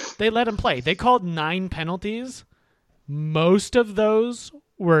 they let him play. They called 9 penalties. Most of those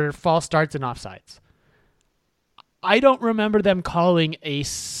were false starts and offsides. I don't remember them calling a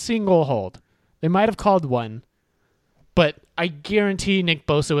single hold. They might have called one, but I guarantee Nick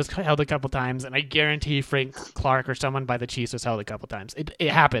Bosa was held a couple times, and I guarantee Frank Clark or someone by the Chiefs was held a couple times. It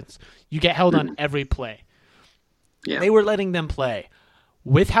happens. You get held on every play. Yeah. They were letting them play.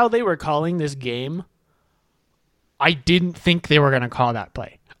 With how they were calling this game, I didn't think they were going to call that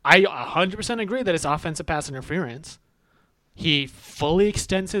play. I 100% agree that it's offensive pass interference. He fully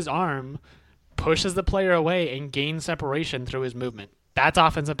extends his arm, pushes the player away, and gains separation through his movement. That's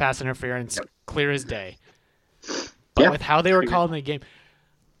offensive pass interference, clear as day. But with how they were calling the game,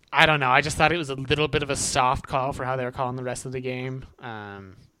 I don't know. I just thought it was a little bit of a soft call for how they were calling the rest of the game.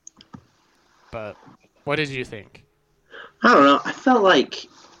 But what did you think? I don't know. I felt like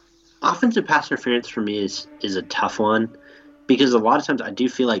offensive pass interference for me is a tough one because a lot of times I do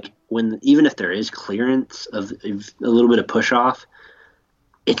feel like even if there is clearance of a little bit of push off,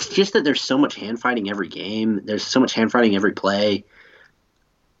 it's just that there's so much hand fighting every game. There's so much hand fighting every play.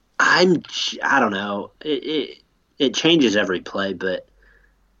 I don't know. It changes every play, but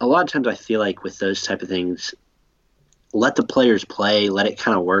a lot of times I feel like with those type of things, let the players play, let it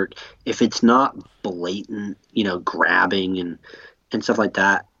kind of work. If it's not blatant, grabbing and stuff like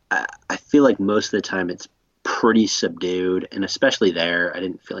that, I feel like most of the time it's pretty subdued, and especially there, I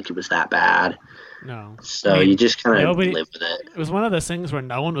didn't feel like it was that bad. No. So you just kind of live with it. It was one of those things where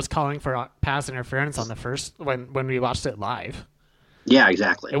no one was calling for pass interference on the first when we watched it live. Yeah,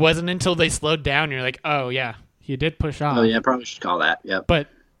 exactly. It wasn't until they slowed down and you're like, oh, yeah, he did push off. Oh, yeah, probably should call that. Yep. But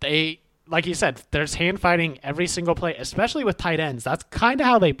they, like you said, there's hand fighting every single play, especially with tight ends. That's kind of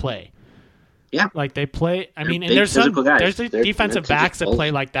how they play. Yeah. Like they play, and there's defensive backs that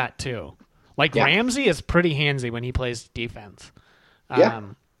play like that too. Like Ramsey is pretty handsy when he plays defense. Yeah.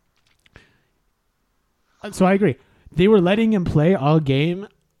 So I agree. They were letting him play all game.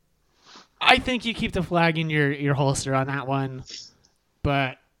 I think you keep the flag in your holster on that one,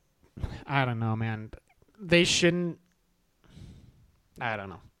 but I don't know, man. They shouldn't. I don't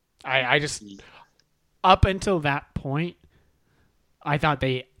know. I just up until that point, I thought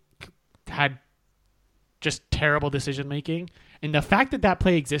they had just terrible decision making, and the fact that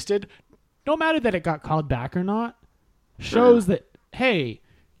play existed, no matter that it got called back or not, shows that hey,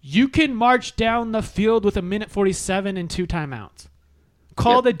 you can march down the field with 1:47 and 2 timeouts.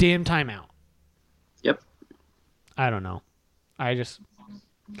 Call the damn timeout. Yep. I don't know. I just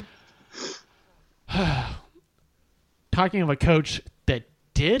talking of a coach that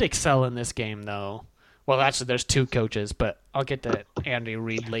did excel in this game, though. Well, actually, there's 2 coaches, but I'll get to Andy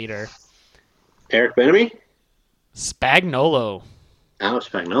Reid later. Eric Bieniemy? Spagnuolo. Oh,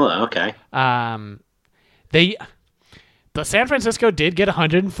 Spagnuolo. Okay. The San Francisco did get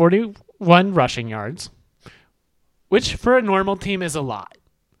 141 rushing yards, which for a normal team is a lot.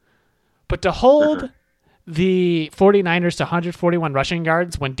 But to hold the 49ers to 141 rushing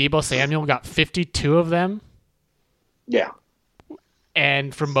yards when Deebo Samuel got 52 of them. Yeah.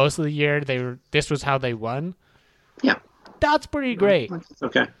 And for most of the year, this was how they won. Yeah. That's pretty great.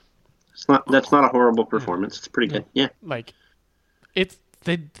 Okay. That's not a horrible performance. It's pretty good. Yeah. Like, it's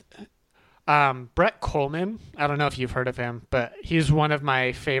the Brett Coleman. I don't know if you've heard of him, but he's one of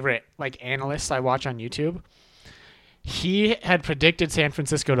my favorite analysts I watch on YouTube. He had predicted San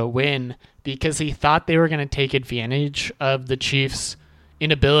Francisco to win because he thought they were going to take advantage of the Chiefs'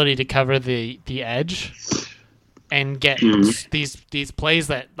 inability to cover the edge and get these plays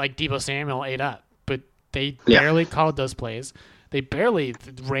that Deebo Samuel ate up. But they barely called those plays. They barely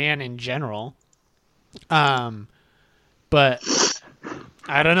ran in general. But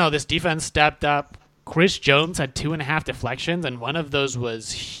I don't know. This defense stepped up. Chris Jones had 2.5 deflections, and one of those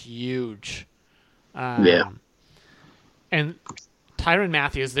was huge. And Tyrann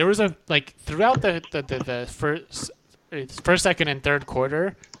Mathieu, there was throughout the first, second, and third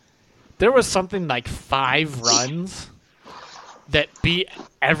quarter, there was something like 5 runs that beat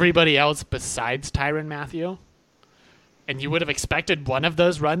everybody else besides Tyrann Mathieu. And you would have expected one of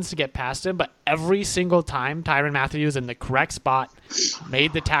those runs to get past him, but every single time Tyrann Mathieu was in the correct spot,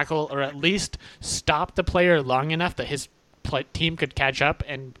 made the tackle, or at least stopped the player long enough that his team could catch up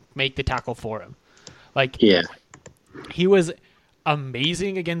and make the tackle for him. He was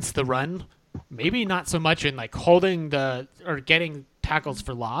amazing against the run. Maybe not so much in holding or getting tackles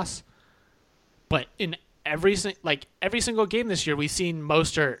for loss, but in every single game this year we've seen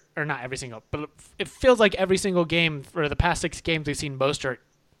Mostert, or not every single, but it feels like every single game for the past 6 games we've seen Mostert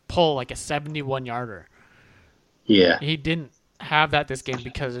pull a 71-yarder. Yeah, he didn't have that this game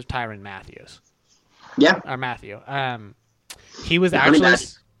because of Tyrann Mathieu. Yeah, or Matthew. He was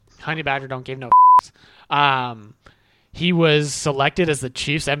Honey Badger don't give no. He was selected as the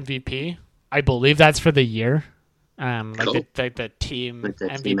Chiefs MVP. I believe that's for the year. Cool. the team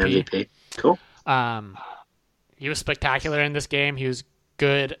MVP. Team MVP. Cool. He was spectacular in this game. He was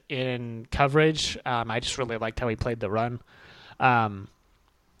good in coverage. I just really liked how he played the run. Bashaud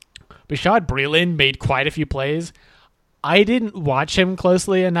Breeland made quite a few plays. I didn't watch him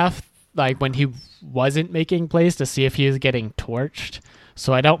closely enough, when he wasn't making plays, to see if he was getting torched.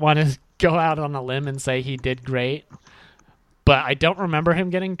 So I don't want to go out on a limb and say he did great. But I don't remember him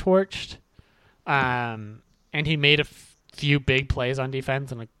getting torched. And he made a few big plays on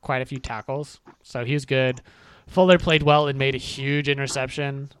defense and quite a few tackles. So he was good. Fuller played well and made a huge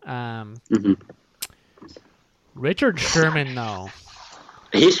interception. Richard Sherman, though.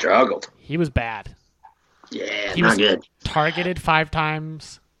 He struggled. He was bad. Yeah, he not was good. Targeted 5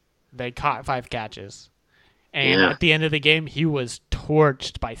 times. They caught 5 catches. And at the end of the game, he was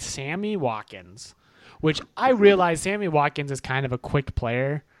torched by Sammy Watkins, which I realize Sammy Watkins is kind of a quick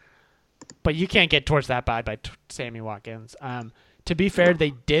player, but you can't get torched that bad by Sammy Watkins. To be fair,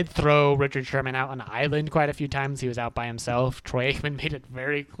 they did throw Richard Sherman out on the island quite a few times. He was out by himself. Troy Aikman made it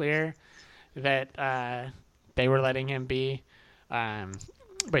very clear that they were letting him be.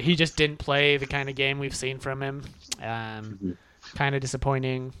 But he just didn't play the kind of game we've seen from him. Kind of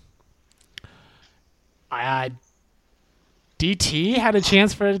disappointing. DT had a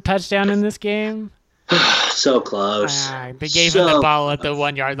chance for a touchdown in this game. So close. They gave him the ball at the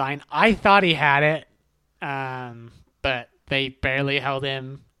 1-yard line. I thought he had it, but they barely held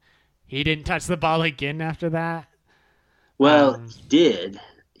him. He didn't touch the ball again after that. Well, he did.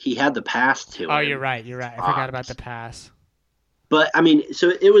 He had the pass to him. Oh, you're right. I forgot about the pass. But,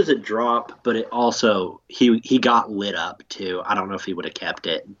 so it was a drop, but it also, he got lit up, too. I don't know if he would have kept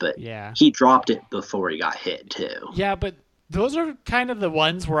it, but he dropped it before he got hit, too. Yeah, but those are kind of the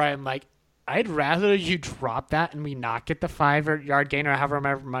ones where I'm like, I'd rather you drop that and we not get the 5-yard gain or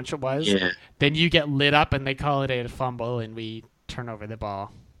however much it was, than you get lit up and they call it a fumble and we turn over the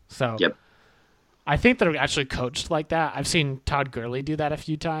ball. So I think they're actually coached like that. I've seen Todd Gurley do that a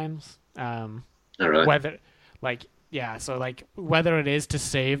few times. Really? Whether it is to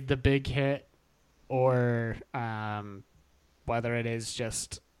save the big hit or whether it is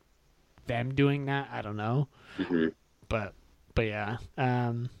just them doing that, I don't know. Mm-hmm. But yeah.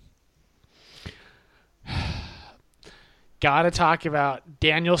 Gotta talk about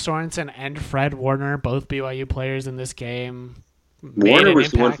Daniel Sorensen and Fred Warner, both BYU players in this game. Warner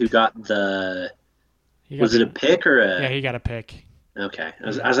was the one who got the... Was it a pick or a... Yeah, he got a pick. Okay. I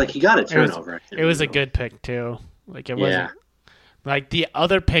was like, he got a turnover. It was a good pick, too. Like, it wasn't... Like, the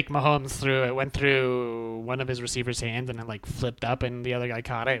other pick Mahomes threw, it went through one of his receiver's hands and it, like, flipped up and the other guy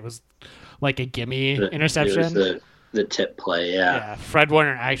caught it. It was like a gimme interception. It was the tip play, Yeah, Fred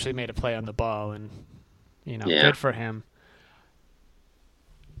Warner actually made a play on the ball and, good for him.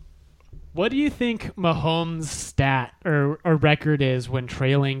 What do you think Mahomes' stat or record is when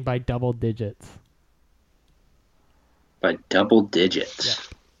trailing by double digits? By double digits? Yeah.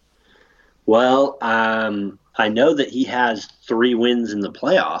 Well, I know that he has 3 wins in the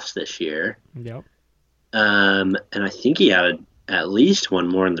playoffs this year. Yep. And I think he had at least one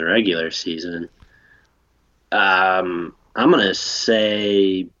more in the regular season. I'm going to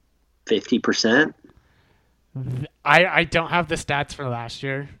say 50%. I don't have the stats for last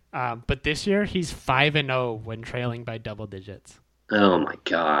year. But this year, he's 5-0 when trailing by double digits. Oh, my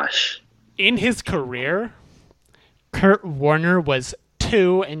gosh. In his career, Kurt Warner was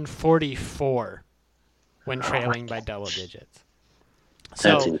 2-44 when trailing by double digits.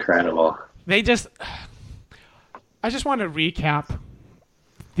 That's incredible. I just want to recap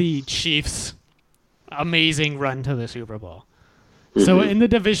the Chiefs' amazing run to the Super Bowl. Mm-hmm. So in the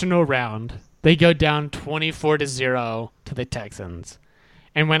divisional round, they go down 24-0 to the Texans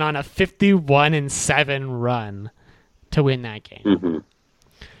and went on a 51-7 run to win that game. Mm-hmm.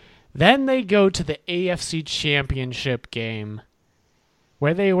 Then they go to the AFC Championship game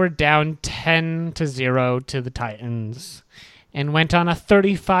where they were down 10-0 to the Titans and went on a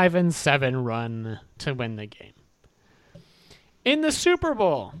 35-7 run to win the game. In the Super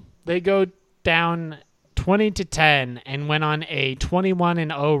Bowl, they go down 20-10 and went on a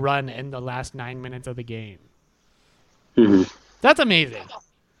 21-0 run in the last 9 minutes of the game. Mm-hmm. That's amazing.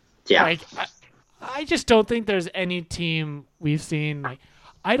 Yeah. Like, I just don't think there's any team we've seen. Like,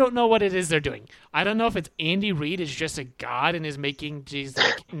 I don't know what it is they're doing. I don't know if it's Andy Reid is just a god and is making these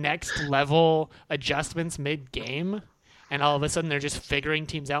like next level adjustments mid game, and all of a sudden they're just figuring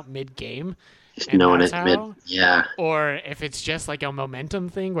teams out mid game. Just knowing it mid, yeah. Or if it's just like a momentum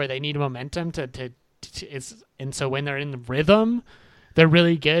thing where they need momentum and so when they're in the rhythm, they're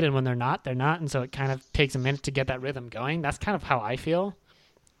really good, and when they're not, and so it kind of takes a minute to get that rhythm going. That's kind of how I feel.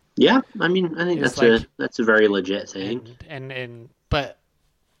 Yeah, I mean, I think that's a very legit thing. But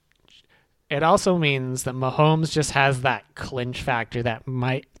it also means that Mahomes just has that clinch factor, that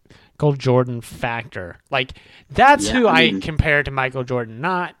Michael Jordan factor. Like, that's who I compare to Michael Jordan,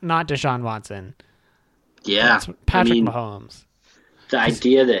 not Deshaun Watson. Yeah. That's Patrick Mahomes. The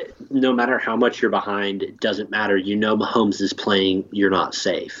idea that no matter how much you're behind, it doesn't matter. You know Mahomes is playing, you're not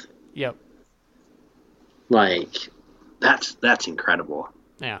safe. Yep. Like, that's incredible.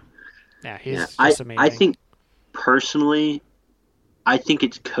 Yeah. Yeah, he's just amazing. I think, personally,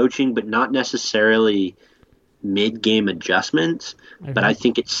 it's coaching, but not necessarily mid-game adjustments. Mm-hmm. But I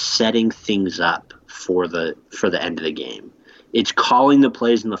think it's setting things up for the end of the game. It's calling the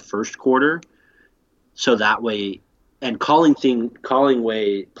plays in the first quarter, so that way, and calling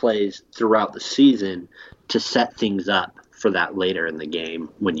plays throughout the season to set things up for that later in the game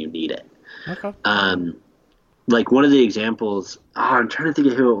when you need it. Okay. Like one of the examples, I'm trying to think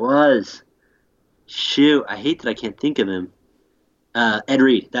of who it was. Shoot, I hate that I can't think of him. Ed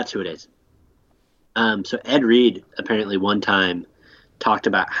Reed, that's who it is. So Ed Reed apparently one time talked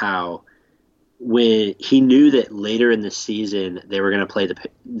about how when he knew that later in the season they were going to play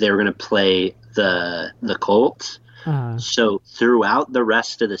the Colts. Uh-huh. So throughout the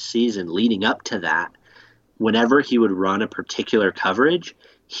rest of the season leading up to that, whenever he would run a particular coverage,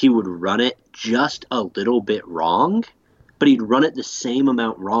 he would run it just a little bit wrong, but he'd run it the same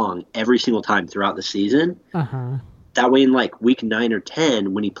amount wrong every single time throughout the season. Uh-huh. That way in like week 9 or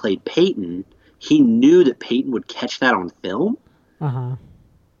 10, when he played Peyton, he knew that Peyton would catch that on film. Uh-huh.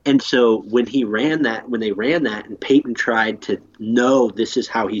 And so when they ran that and Peyton tried to know this is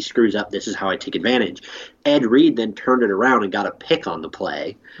how he screws up, this is how I take advantage, Ed Reed then turned it around and got a pick on the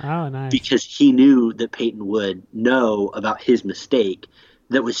play. Oh, nice. Because he knew that Peyton would know about his mistake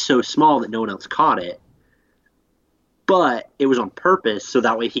that was so small that no one else caught it. But it was on purpose so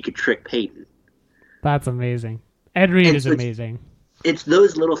that way he could trick Peyton. That's amazing. Ed Reed is amazing. It's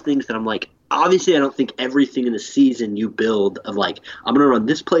those little things that I'm like, obviously I don't think everything in the season you build of like, I'm going to run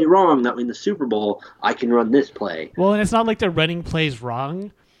this play wrong, that way in the Super Bowl I can run this play. Well, and it's not like they're running plays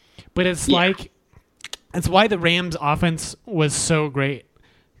wrong, but it's like, it's why the Rams offense was so great.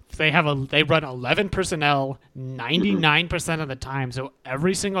 They run 11 personnel 99% of the time, so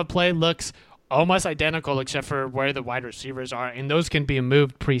every single play looks almost identical except for where the wide receivers are, and those can be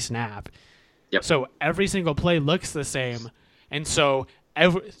moved pre-snap. Yep. So every single play looks the same, and so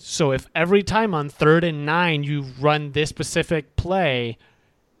if every time on 3rd and 9 you run this specific play,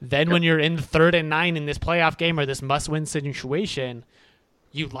 then when you're in 3rd and 9 in this playoff game or this must-win situation,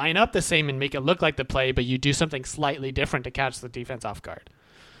 you line up the same and make it look like the play, but you do something slightly different to catch the defense off guard.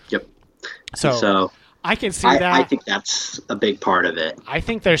 Yep. So I can see that. I think that's a big part of it. I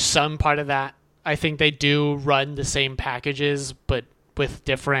think there's some part of that. I think they do run the same packages, but with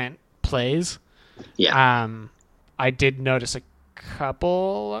different plays. Yeah. I did notice a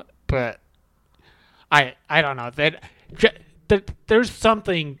couple, but I don't know that there's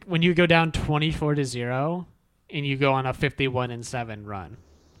something when you go down 24-0 and you go on a 51-7 run.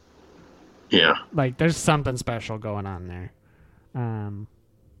 Yeah. Like there's something special going on there.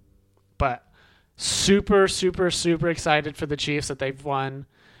 But super, super, super excited for the Chiefs that they've won.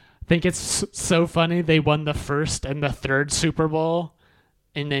 I think it's so funny they won the first and the third Super Bowl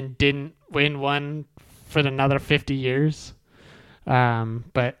and then didn't win one for another 50 years.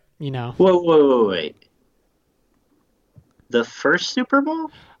 But, you know. Wait. The first Super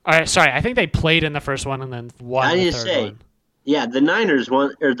Bowl? All right, sorry. I think they played in the first one and then won the third one. Yeah,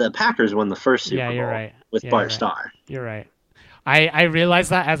 the Packers won the first Super Bowl you're right. with Bart Starr. You're right. I realized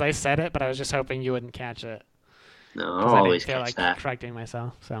that as I said it, but I was just hoping you wouldn't catch it. No, I'll always catch that. I didn't feel like correcting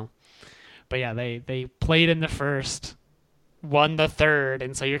myself. So, but yeah, they played in the first, won the third,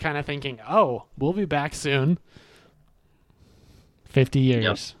 and so you're kind of thinking, oh, we'll be back soon. 50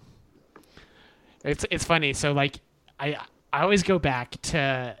 years. Yep. It's funny. So like I always go back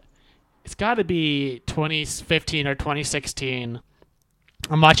to, it's got to be 2015 or 2016.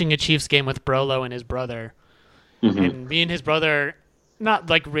 I'm watching a Chiefs game with Brolo and his brother. Mm-hmm. And me and his brother, not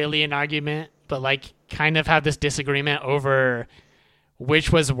like really an argument, but like kind of have this disagreement over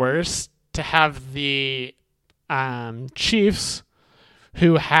which was worse, to have the Chiefs,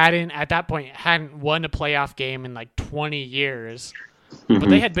 who at that point hadn't won a playoff game in like 20 years, but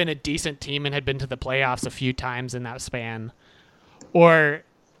they had been a decent team and had been to the playoffs a few times in that span, or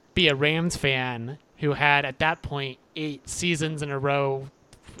be a Rams fan who had at that point 8 seasons in a row,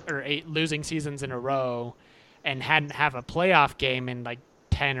 or 8 losing seasons in a row, and hadn't have a playoff game in like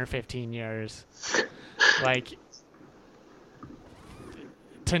 10 or 15 years. Like,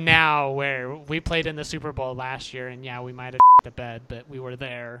 to now where we played in the Super Bowl last year, and yeah, we might have the bed, but we were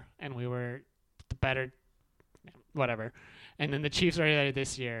there and we were the better, whatever. And then the Chiefs are there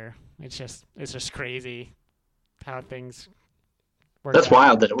this year. It's just crazy how things work. That's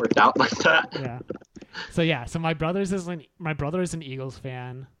wild that it worked out like that. Yeah. So my brother is an Eagles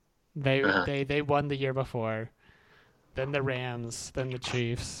fan. They won the year before, then the Rams, then the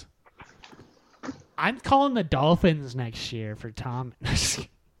Chiefs. I'm calling the Dolphins next year for Tom.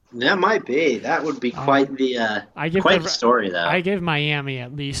 That might be. That would be quite the story, though. I give Miami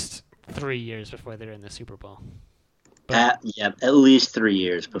at least 3 years before they're in the Super Bowl. At least 3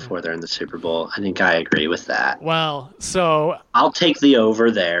 years before they're in the Super Bowl. I think I agree with that. Well, so I'll take the over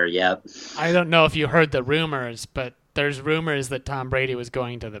there. Yep. I don't know if you heard the rumors, but there's rumors that Tom Brady was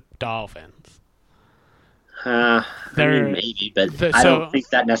going to the Dolphins. Maybe, but I don't think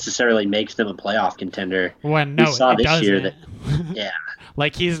that necessarily makes them a playoff contender. We saw this year that, yeah,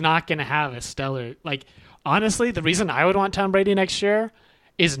 like he's not going to have a stellar. Like honestly, the reason I would want Tom Brady next year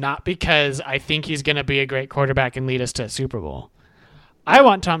is not because I think he's going to be a great quarterback and lead us to a Super Bowl. I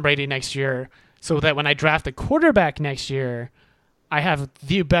want Tom Brady next year so that when I draft a quarterback next year, I have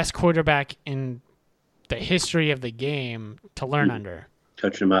the best quarterback in the history of the game to learn under.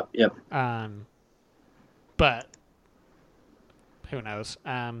 Coaching him up, yep. But who knows?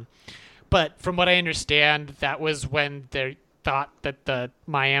 But from what I understand, that was when they thought that the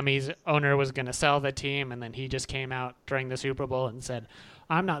Miami's owner was going to sell the team, and then he just came out during the Super Bowl and said,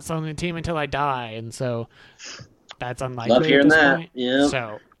 "I'm not selling the team until I die," and so that's unlikely. Love hearing at this that. point. Yeah.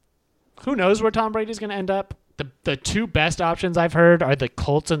 So who knows where Tom Brady's going to end up? The two best options I've heard are the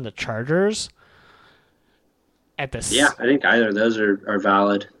Colts and the Chargers. I think either of those are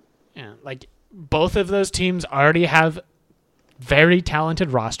valid. Yeah, like both of those teams already have very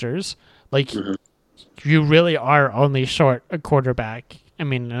talented rosters. Like you really are only short a quarterback I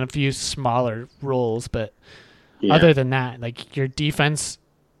mean, in a few smaller roles, but Yeah. other than that, like your defense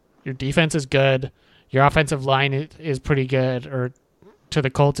is good. Your offensive line is pretty good, or to the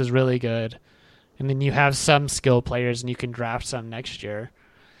Colts is really good. And then you have some skill players, and you can draft some next year.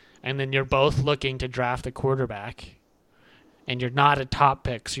 And then you're both looking to draft a quarterback. And you're not a top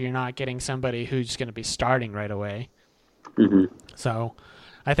pick, so you're not getting somebody who's going to be starting right away. Mm-hmm. So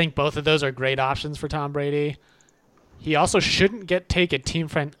I think both of those are great options for Tom Brady. He also shouldn't take a team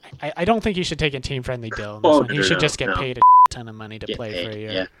friend. I don't think he should take a team friendly deal in this one. He should just get paid a ton of money to play for a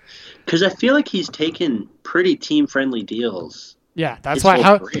year. Yeah, because I feel like he's taken pretty team friendly deals. Yeah, that's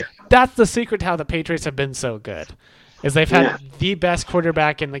why. That's the secret to how the Patriots have been so good, is they've had the best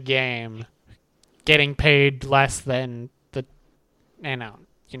quarterback in the game, getting paid less than the,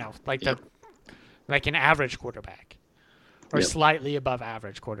 like an average quarterback, or slightly above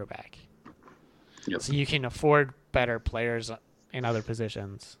average quarterback. Yep. So you can afford better players in other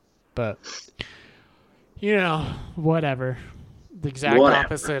positions. But, whatever. The exact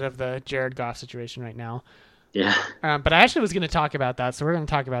opposite of the Jared Goff situation right now. Yeah. But I actually was going to talk about that, so we're going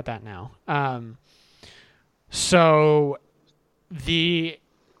to talk about that now. So the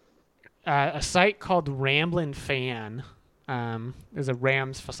a site called Ramblin' Fan is a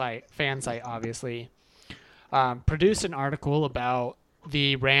Rams fan site, obviously, produced an article about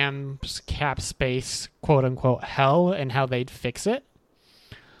the Rams cap space, quote unquote, hell, and how they'd fix it.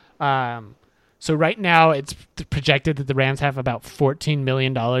 So right now it's projected that the Rams have about $14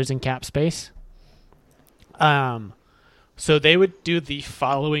 million in cap space. So they would do the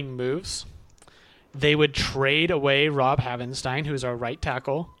following moves. They would trade away Rob Havenstein, who's our right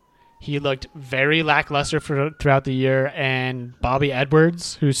tackle. He looked very lackluster throughout the year, and Bobby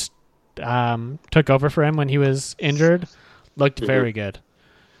Edwards, who took over for him when he was injured, looked very good.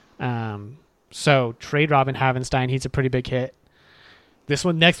 So trade Robin Havenstein. He's a pretty big hit.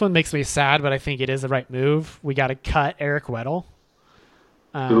 Next one makes me sad, but I think it is the right move. We got to cut Eric Weddle.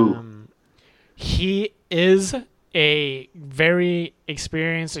 He is a very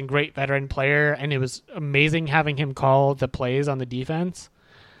experienced and great veteran player, and it was amazing having him call the plays on the defense.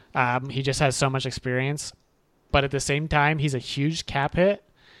 He just has so much experience. But at the same time, he's a huge cap hit.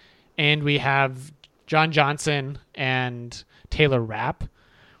 And we have John Johnson and Taylor Rapp,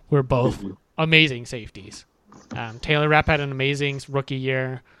 who are both amazing safeties. Taylor Rapp had an amazing rookie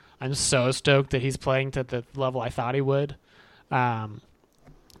year. I'm so stoked that he's playing to the level I thought he would. And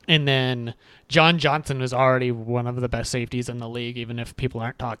then John Johnson was already one of the best safeties in the league, even if people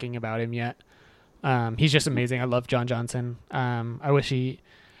aren't talking about him yet. He's just amazing. I love John Johnson. I wish he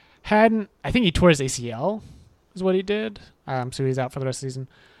hadn't. I think he tore his ACL is what he did. So he's out for the rest of the season.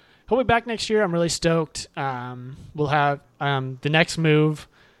 He'll be back next year. I'm really stoked. We'll have the next move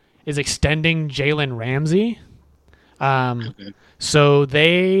is extending Jalen Ramsey. So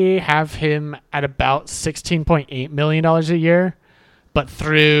they have him at about $16.8 million a year, but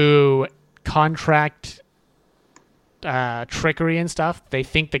through contract trickery and stuff, they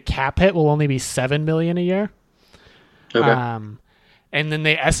think the cap hit will only be $7 million a year. Okay. And then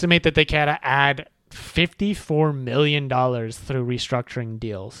they estimate that they can add $54 million through restructuring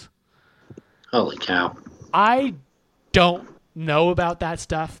deals. Holy cow. I don't know about that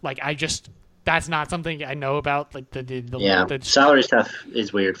stuff. That's not something I know about. Like the salary stuff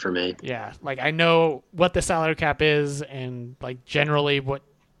is weird for me. Yeah, like I know what the salary cap is and like generally but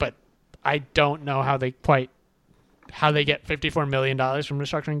I don't know how they get $54 million from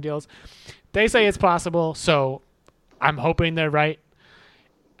restructuring deals. They say it's possible, so I'm hoping they're right.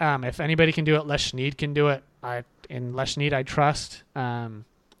 If anybody can do it, Les Snead can do it. In Les Snead, I trust. The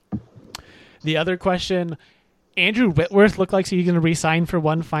other question, Andrew Whitworth looked like he's going to re-sign for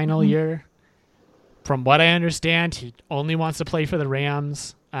one final year. From what I understand, he only wants to play for the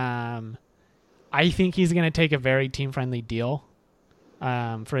Rams. I think he's going to take a very team-friendly deal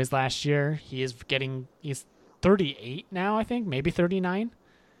for his last year. He's 38 now, I think, maybe 39.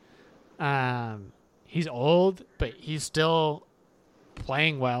 He's old, but he's still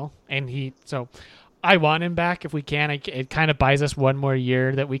playing well, so I want him back if we can. It kind of buys us one more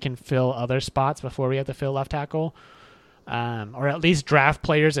year that we can fill other spots before we have to fill left tackle, or at least draft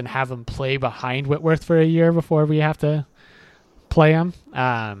players and have them play behind Whitworth for a year before we have to play him.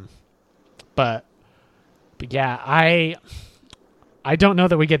 But yeah, I don't know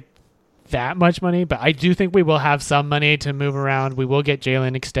that we get that much money, but I do think we will have some money to move around. We will get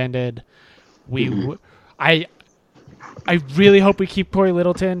Jalen extended. I really hope we keep Corey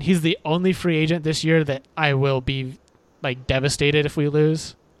Littleton. He's the only free agent this year that I will be devastated if we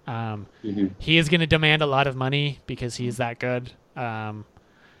lose. He is going to demand a lot of money because he's that good.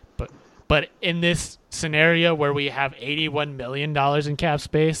 But But in this scenario where we have $81 million in cap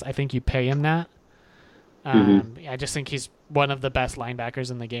space, I think you pay him that. I just think he's one of the best linebackers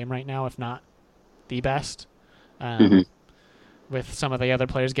in the game right now, if not the best, with some of the other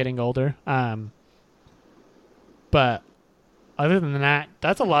players getting older. But other than that,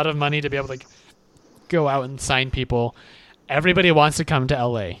 that's a lot of money to be able to go out and sign people. Everybody wants to come to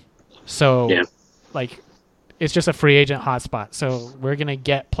LA. So, it's just a free agent hotspot. So we're going to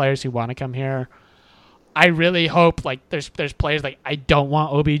get players who want to come here. I really hope, there's players I don't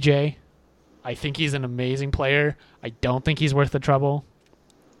want OBJ. I think he's an amazing player. I don't think he's worth the trouble.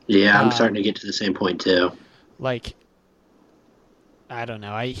 Yeah, I'm starting to get to the same point too. I don't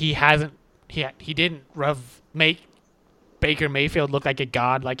know. He didn't make Baker Mayfield look like a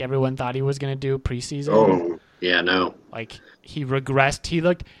god like everyone thought he was going to do preseason. Oh, yeah, no. He regressed. He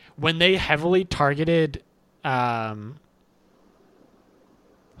looked when they heavily targeted. Holy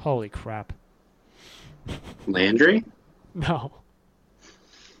crap! Landry? No.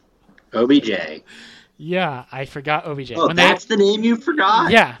 OBJ. Yeah, I forgot OBJ. Oh, that's the name you forgot?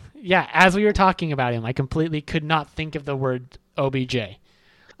 Yeah. As we were talking about him, I completely could not think of the word OBJ.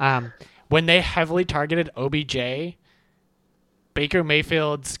 When they heavily targeted OBJ, Baker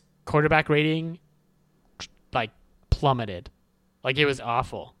Mayfield's quarterback rating plummeted. It was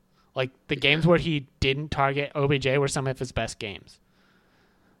awful. The games where he didn't target OBJ were some of his best games.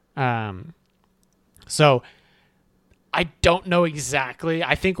 So I don't know exactly.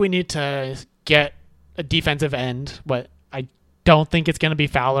 I think we need to get a defensive end, but I don't think it's going to be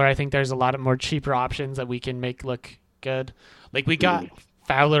Fowler. I think there's a lot of more cheaper options that we can make look good. We got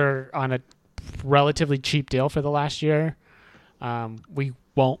Fowler on a relatively cheap deal for the last year. We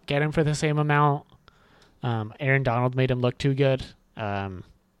won't get him for the same amount. Aaron Donald made him look too good.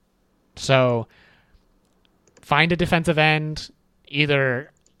 So find a defensive end. Either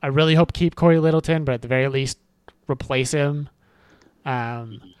I really hope keep Corey Littleton, but at the very least replace him. I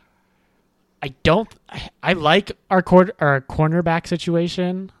like our cornerback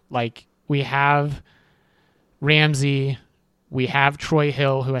situation. We have Ramsey, we have Troy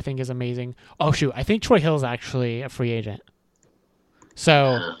Hill, who I think is amazing. Oh shoot, I think Troy Hill is actually a free agent.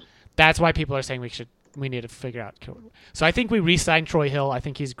 So that's why people are saying we need to figure out. So I think we re-signed Troy Hill. I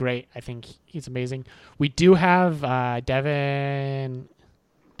think he's great. I think he's amazing. We do have Devin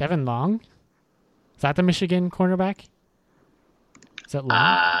Long. Is that the Michigan cornerback? Is that Long?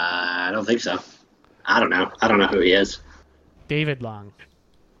 I don't think so. I don't know. I don't know who he is. David Long.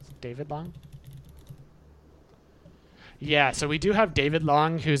 Is it David Long? Yeah, so we do have David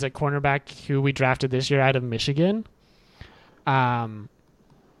Long, who's a cornerback who we drafted this year out of Michigan.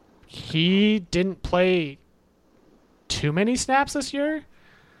 He didn't play too many snaps this year,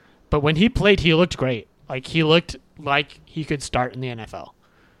 but when he played, he looked great. He looked like he could start in the NFL.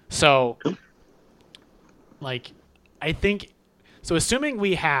 So, I think, so assuming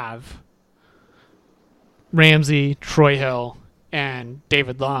we have Ramsey, Troy Hill, and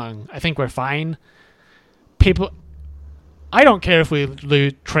David Long, I think we're fine. I don't care if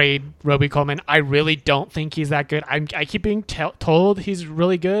we trade Roby Coleman. I really don't think he's that good. I keep being told he's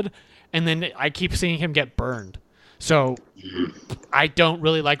really good, and then I keep seeing him get burned. So I don't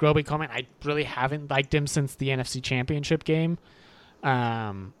really like Roby Coleman. I really haven't liked him since the NFC Championship game.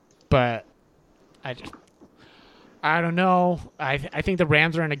 But I don't know. I think the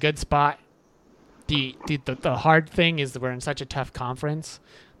Rams are in a good spot. The hard thing is that we're in such a tough conference.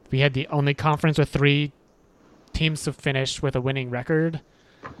 We had the only conference with 3 teams to finish with a winning record.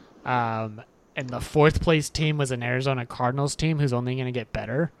 And the 4th place team was an Arizona Cardinals team who's only going to get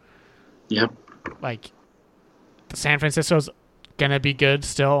better. Yep. The San Francisco's going to be good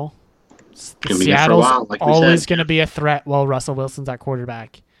still. Seattle's always going to be a threat while Russell Wilson's at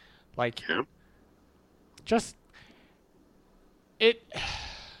quarterback. It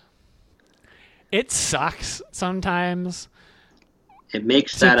sucks sometimes. It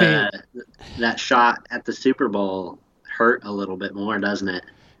makes that shot at the Super Bowl hurt a little bit more, doesn't it?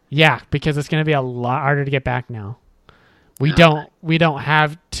 Yeah, because it's going to be a lot harder to get back now. We don't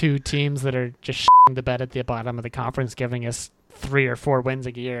have 2 teams that are just shitting the bed at the bottom of the conference, giving us 3 or 4 wins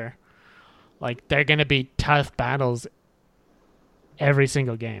a year. They're going to be tough battles every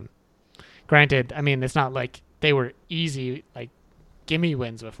single game. Granted, it's not like they were easy, gimme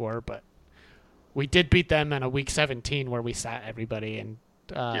wins before, but we did beat them in a week 17 where we sat everybody, and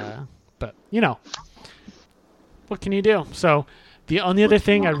but what can you do? So the only other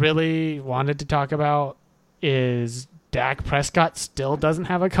thing I really wanted to talk about is Dak Prescott still doesn't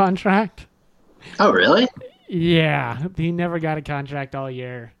have a contract. Oh, really? Yeah, he never got a contract all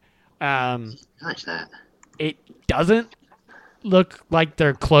year. Gosh, that. It doesn't look like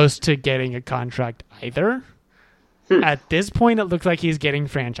they're close to getting a contract either. At this point, it looks like he's getting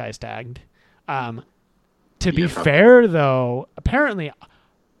franchise tagged. To be fair, though, apparently,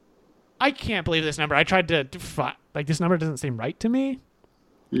 I can't believe this number. I tried to this number doesn't seem right to me.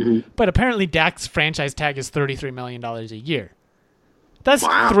 Mm-hmm. But apparently, Dak's franchise tag is $33 million a year. That's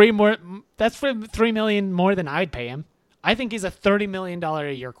wow. That's for $3 million more than I'd pay him. I think he's a $30 million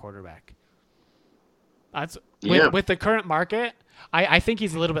a year quarterback. That's with the current market. I think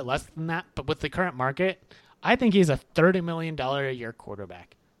he's a little bit less than that, but with the current market, I think he's a $30 million a year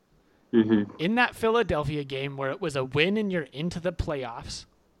quarterback. Mm-hmm. In that Philadelphia game where it was a win and you're into the playoffs,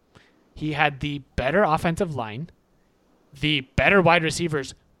 he had the better offensive line, the better wide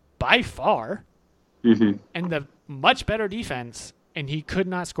receivers by far, mm-hmm. and the much better defense, and he could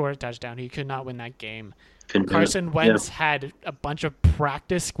not score a touchdown. He could not win that game. Carson Wentz had a bunch of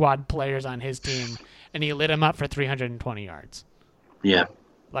practice squad players on his team, and he lit him up for 320 yards. Yeah.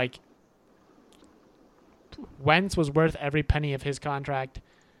 Like, Wentz was worth every penny of his contract.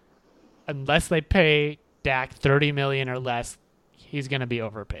 Unless they pay Dak $30 million or less, he's going to be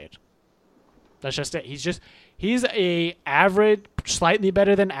overpaid. That's just it. He's a average, slightly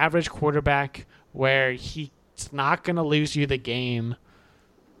better than average quarterback where he's not going to lose you the game.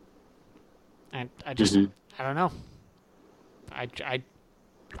 And I don't know. I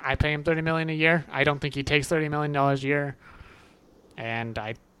pay him $30 million a year. I don't think he takes $30 million a year. And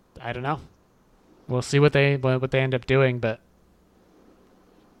I don't know. We'll see what they end up doing, but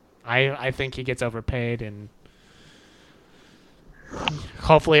I think he gets overpaid, and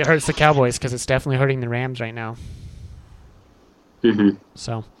hopefully it hurts the Cowboys because it's definitely hurting the Rams right now. Mm-hmm.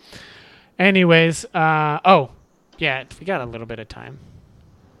 So, anyways, we got a little bit of time.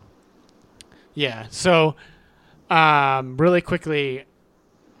 Yeah, so really quickly,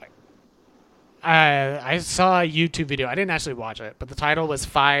 I saw a YouTube video. I didn't actually watch it, but the title was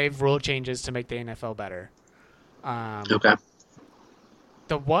 5 rule changes to make the NFL better. Okay.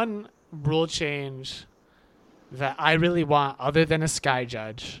 The one rule change that I really want, other than a sky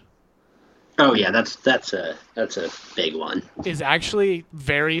judge, oh yeah, that's a big one, is actually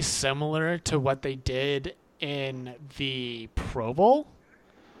very similar to what they did in the Pro Bowl,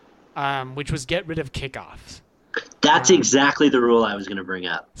 which was get rid of kickoffs. That's exactly the rule I was going to bring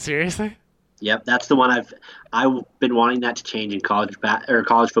up. Seriously? Yep, that's the one I've been wanting that to change in college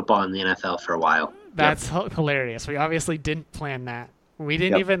football and the NFL for a while. That's hilarious. We obviously didn't plan that. We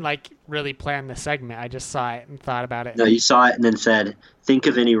didn't even really plan the segment. I just saw it and thought about it. No, you saw it and then said, "Think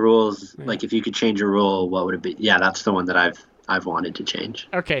of any rules. Yeah. Like if you could change a rule, what would it be?" Yeah, that's the one that I've wanted to change.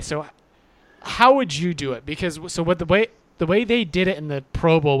 Okay, so how would you do it? Because the way they did it in the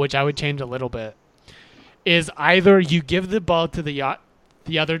Pro Bowl, which I would change a little bit, is either you give the ball to the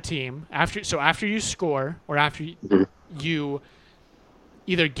other team after you score, or after you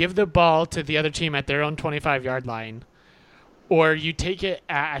either give the ball to the other team at their own 25-yard line, or you take it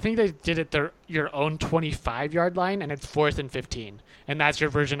I think they did it your own 25-yard line, and it's 4th and 15, and that's your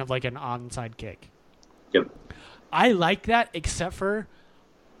version of like an onside kick. Yep. I like that, except for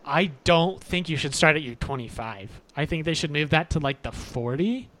I don't think you should start at your 25. I think they should move that to like the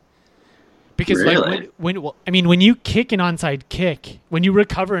 40. Because really? when you kick an onside kick, when you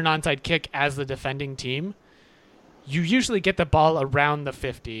recover an onside kick as the defending team, you usually get the ball around the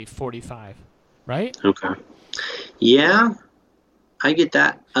 50, 45, right? Okay. Yeah, I get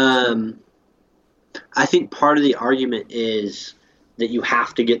that. I think part of the argument is that you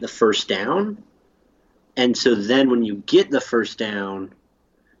have to get the first down. And so then when you get the first down,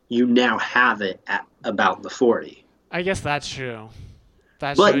 you now have it at about the 40. I guess that's true.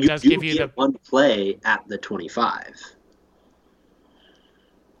 But it does give you the one play at the 25.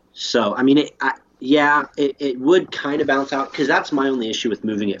 So, I mean, it would kind of bounce out, because that's my only issue with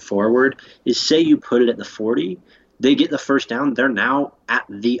moving it forward, is say you put it at the 40, they get the first down, they're now at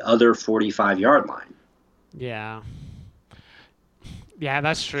the other 45-yard line. Yeah. Yeah,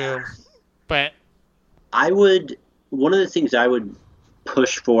 that's true. But one of the things I would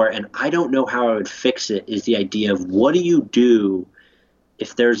push for, and I don't know how I would fix it, is the idea of what do you do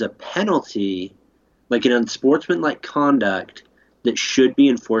if there's a penalty, like an unsportsmanlike conduct, that should be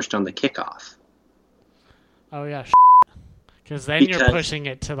enforced on the kickoff. Oh yeah, because then you're pushing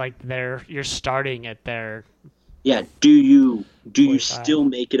it to like you're starting at their. Yeah, do you still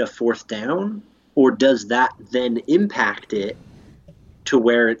make it a 4th down, or does that then impact it to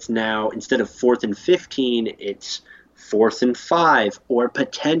where it's now, instead of 4th and 15, it's 4th and 5, or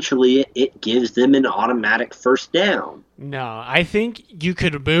potentially it gives them an automatic first down? No, I think you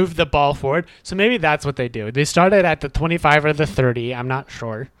could move the ball forward. So maybe that's what they do. They started at the 25 or the 30. I'm not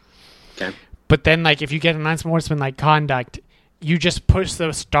sure. Okay. But then, like, if you get an unsportsmanlike conduct, you just push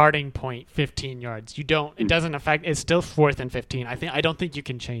the starting point 15 yards. You don't. It doesn't affect. It's still 4th and 15. I don't think you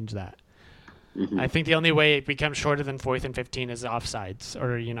can change that. Mm-hmm. I think the only way it becomes shorter than 4th and 15 is offsides,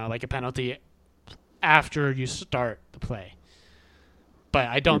 or like a penalty after you start the play. But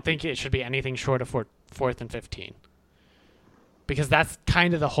I don't think it should be anything short of 4th and 15, because that's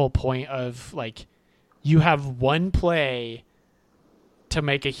kind of the whole point of like, you have one play to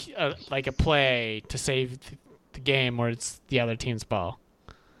make a play to save the game where it's the other team's ball.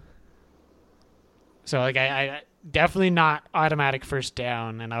 So like I definitely not automatic first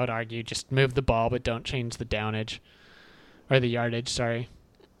down, and I would argue just move the ball but don't change the downage or the yardage. Sorry.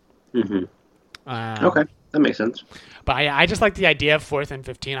 Mm-hmm. Okay, that makes sense. But I just like the idea of 4th and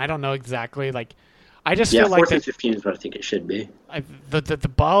 15. I don't know exactly. Like, I just feel like 4th and 15 is what I think it should be.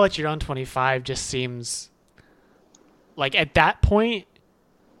 The ball at your own 25 just seems like, at that point,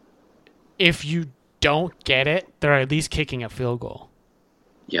 if you don't get it, they're at least kicking a field goal.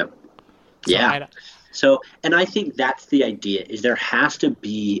 Yep. Yeah. So, and I think that's the idea, is there has to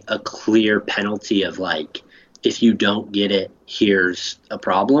be a clear penalty of like, if you don't get it, here's a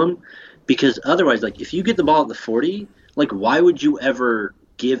problem. Because otherwise, like, if you get the ball at the 40, like, why would you ever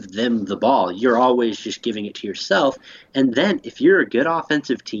give them the ball? You're always just giving it to yourself. And then if you're a good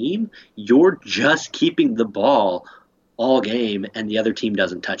offensive team, you're just keeping the ball all game and the other team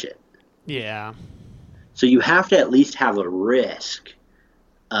doesn't touch it. Yeah. So you have to at least have a risk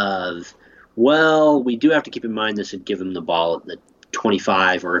of, well, we do have to keep in mind this would give them the ball at the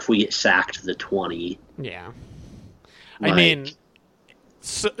 25, or if we get sacked, the 20. Yeah. I mean,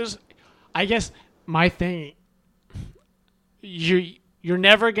 so, I guess my thing, you're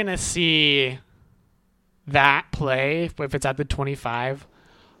never going to see that play if it's at the 25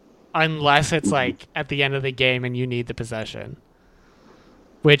 unless it's like at the end of the game and you need the possession,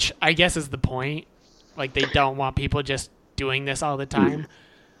 which I guess is the point. Like, they don't want people just doing this all the time.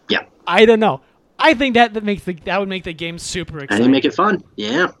 Yeah. I don't know. I think that would make the game super exciting. And make it fun.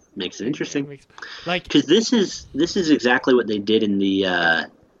 Yeah, makes it interesting. Because this is exactly what they did in the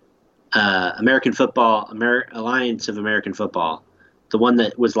American Football Alliance of American Football, the one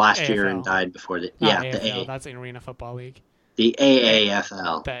that was last year and died before the AFL, the that's the Arena Football League. The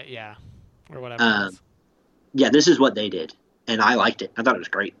AAFL. Or whatever. Yeah, this is what they did, and I liked it. I thought it was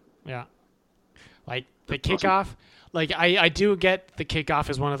great. Yeah. Like, the kickoff, like, I do get the kickoff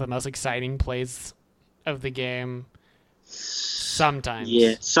is one of the most exciting plays of the game sometimes.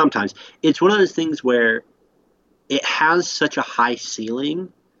 Yeah, sometimes. It's one of those things where it has such a high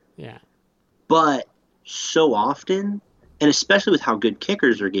ceiling. Yeah. But so often, and especially with how good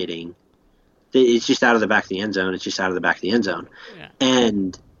kickers are getting, it's just out of the back of the end zone. It's just out of the back of the end zone. Yeah.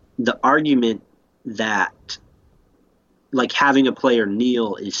 And the argument that, like, having a player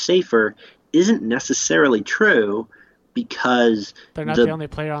kneel is safer isn't necessarily true, because they're not the only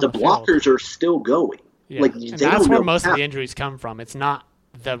player on the blockers field. Are still going. Yeah. Like, and that's where most of the injuries come from. It's not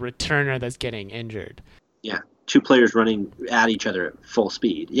the returner that's getting injured. Yeah. Two players running at each other at full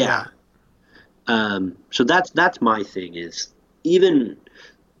speed. Yeah. So that's my thing, is even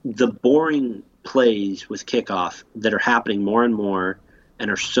the boring plays with kickoff that are happening more and more and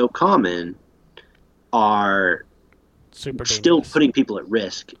are so common are super still putting people at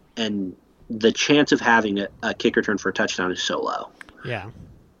risk, and the chance of having a kick return for a touchdown is so low. Yeah.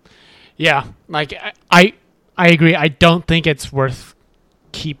 Yeah. Like, I agree. I don't think it's worth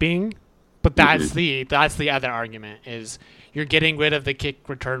keeping, but that's the other argument, is you're getting rid of the kick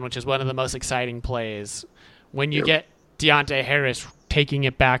return, which is one of the most exciting plays. When you get Deontay Harris taking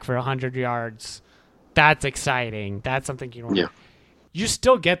it back for 100 yards, that's exciting. That's something you want. Yeah. You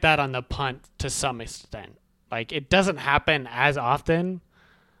still get that on the punt to some extent. Like, it doesn't happen as often,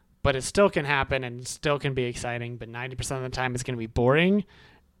 but it still can happen and still can be exciting. But 90% of the time it's going to be boring,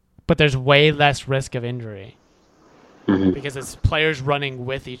 but there's way less risk of injury. Because it's players running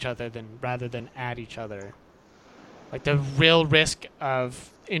with each other rather than at each other. Like, the real risk of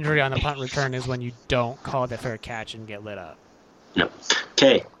injury on the punt return is when you don't call the fair catch and get lit up. Yep.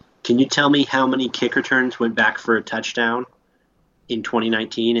 Okay, can you tell me how many kick returns went back for a touchdown in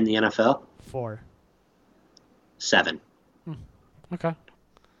 2019 in the NFL? 4. 7. Okay.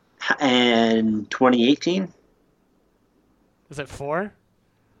 And 2018? Is it 4?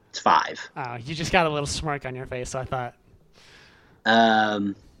 It's 5. Oh, you just got a little smirk on your face, so I thought.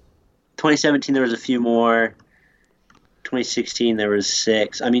 2017 there was a few more. 2016 there was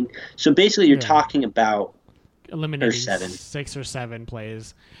 6. I mean, so basically you're talking about eliminating 6 or 7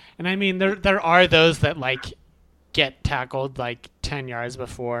 plays. And I mean, there are those that, like, get tackled like 10 yards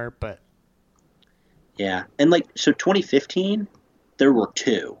before, but yeah. And, like, so 2015 there were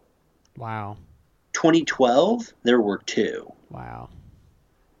 2. Wow. 2012, there were 2. Wow.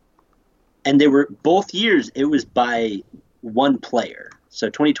 And they were both years, it was by one player. So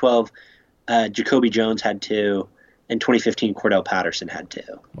 2012, Jacoby Jones had 2, and 2015, Cordell Patterson had 2.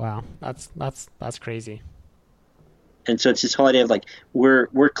 Wow, that's crazy. And so it's this whole idea of like we're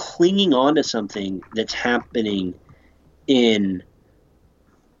clinging on to something that's happening in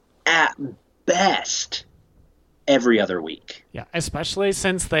at best every other week. Yeah, especially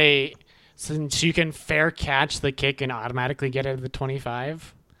since you can fair catch the kick and automatically get it to the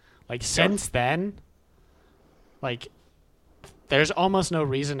 25. Like since then, like there's almost no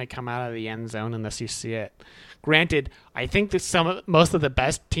reason to come out of the end zone unless you see it. Granted, I think that most of the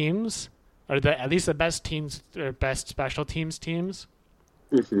best teams, or at least the best teams or best special teams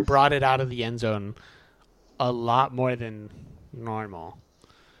brought it out of the end zone a lot more than normal,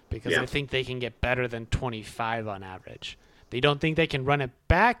 because I think they can get better than 25 on average. They don't think they can run it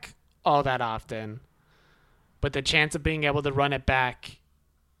back all that often, but the chance of being able to run it back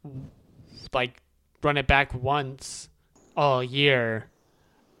once all year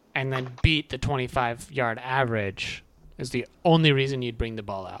and then beat the 25-yard average is the only reason you'd bring the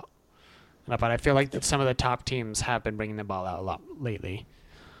ball out. But I feel like that some of the top teams have been bringing the ball out a lot lately.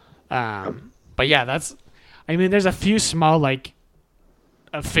 But yeah, there's a few small like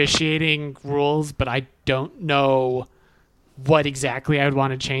officiating rules, but I don't know what exactly I would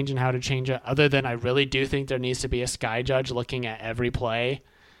want to change and how to change it, other than I really do think there needs to be a sky judge looking at every play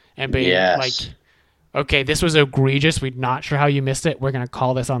and being like, okay, this was egregious. We're not sure how you missed it. We're going to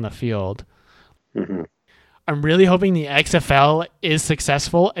call this on the field. Mm-hmm. I'm really hoping the XFL is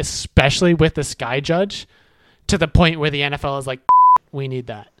successful, especially with the sky judge, to the point where the NFL is like, we need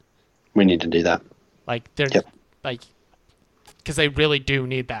that. We need to do that. Like they're like, because they really do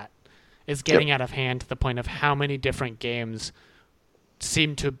need that. It's getting out of hand to the point of how many different games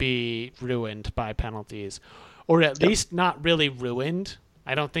seem to be ruined by penalties, or at least not really ruined.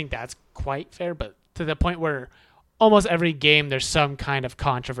 I don't think that's quite fair, but to the point where almost every game there's some kind of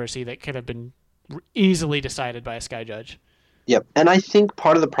controversy that could have been easily decided by a sky judge. Yep. And I think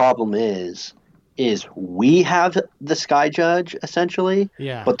part of the problem is we have the sky judge essentially,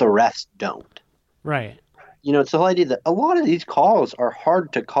 but the refs don't. Right. It's the whole idea that a lot of these calls are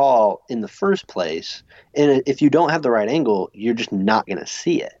hard to call in the first place. And if you don't have the right angle, you're just not going to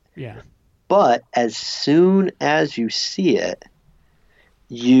see it. Yeah. But as soon as you see it,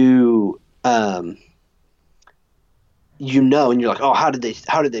 you and you're like, oh, how did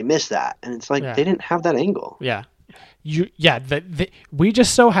they miss that? And it's like, they didn't have that angle. Yeah. We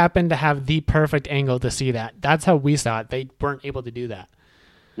just so happened to have the perfect angle to see that. That's how we saw it. They weren't able to do that.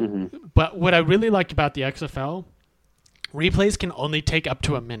 Mm-hmm. But what I really like about the XFL, replays can only take up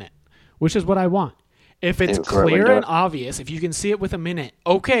to a minute, which is what I want. If it's clear and obvious, if you can see it with a minute,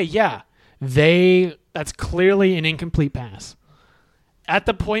 okay, that's clearly an incomplete pass. At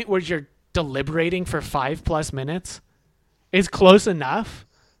the point where you're deliberating for 5+ minutes, it's close enough.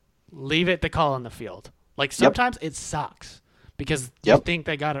 Leave it to call on the field. Like sometimes it sucks because you think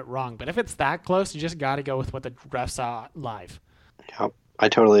they got it wrong, but if it's that close, you just got to go with what the ref saw live. Yep, I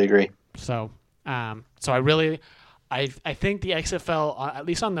totally agree. So I think the XFL, at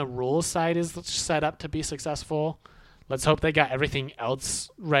least on the rules side, is set up to be successful. Let's hope they got everything else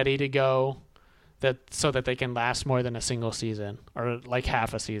ready to go, so that they can last more than a single season or like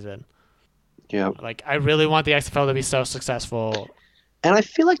half a season. Yeah. Like I really want the XFL to be so successful. And I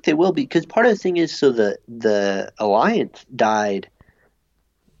feel like they will be, because part of the thing is, so the alliance died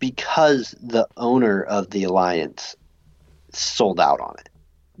because the owner of the alliance sold out on it.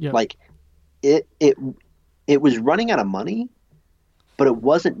 Yep. Like it was running out of money, but it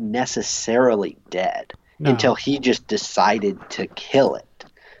wasn't necessarily dead until he just decided to kill it,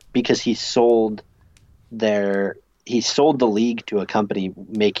 because he sold the league to a company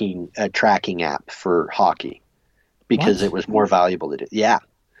making a tracking app for hockey. Because it was more valuable to do. Yeah.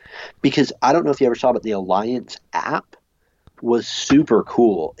 Because I don't know if you ever saw, but the Alliance app was super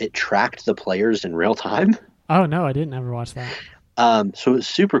cool. It tracked the players in real time. Oh, no, I didn't ever watch that. So it was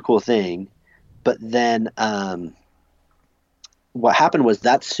a super cool thing. But then what happened was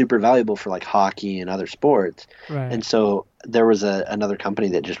that's super valuable for like hockey and other sports. Right. And so there was another company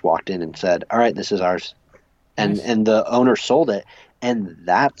that just walked in and said, all right, this is ours. And the owner sold it. And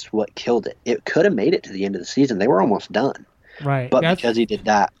that's what killed it. It could have made it to the end of the season. They were almost done. Right. But because he did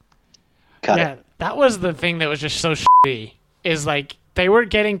that, cut it. Yeah, that was the thing that was just so shitty, is like they were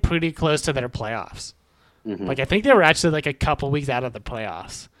getting pretty close to their playoffs. Mm-hmm. Like I think they were actually like a couple weeks out of the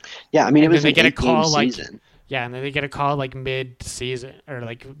playoffs. Yeah, I mean, it was an 8-game season. Yeah, and then they get a call like mid-season or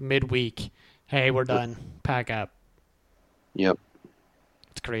like midweek. Hey, we're done. Pack up. Yep.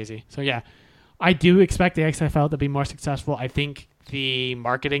 It's crazy. So yeah. I do expect the XFL to be more successful. I think the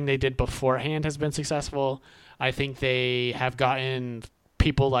marketing they did beforehand has been successful. I think they have gotten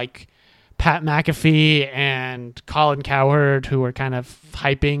people like Pat McAfee and Colin Cowherd, who are kind of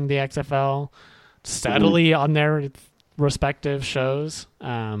hyping the XFL steadily on their respective shows.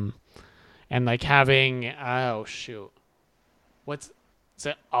 And like having, is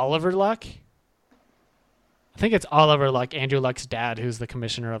it Oliver Luck? I think it's Oliver Luck, Andrew Luck's dad, who's the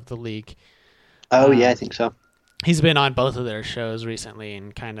commissioner of the league. Oh, yeah, I think so. He's been on both of their shows recently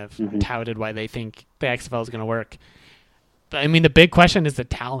and kind of touted why they think the XFL is going to work. But, I mean, the big question is the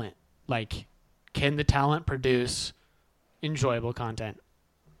talent. Like, can the talent produce enjoyable content?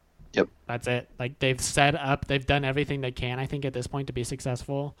 Yep. That's it. Like, they've done everything they can, I think, at this point to be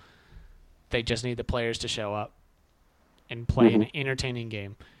successful. They just need the players to show up and play an entertaining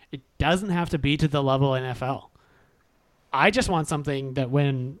game. It doesn't have to be to the level of NFL. I just want something that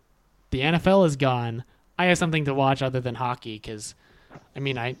when the NFL is gone, I have something to watch other than hockey because, I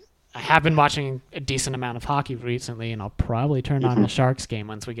mean, I have been watching a decent amount of hockey recently, and I'll probably turn on the Sharks game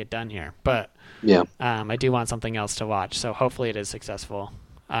once we get done here. But I do want something else to watch, so hopefully it is successful.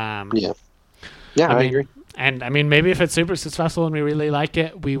 I agree. And, I mean, maybe if it's super successful and we really like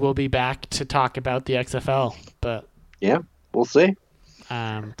it, we will be back to talk about the XFL. But yeah, we'll see.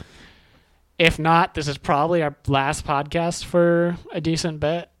 If not, this is probably our last podcast for a decent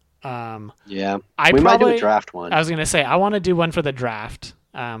bit. We might do a draft one. I was going to say, I want to do one for the draft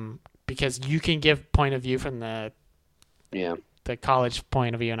because you can give point of view from the college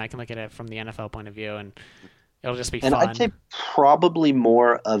point of view, and I can look at it from the NFL point of view, and it'll just be fun. And I'd say probably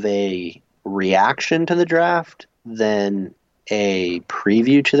more of a reaction to the draft than a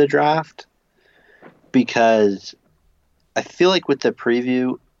preview to the draft, because I feel like with the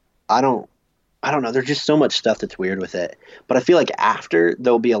preview, I don't know. There's just so much stuff that's weird with it. But I feel like after,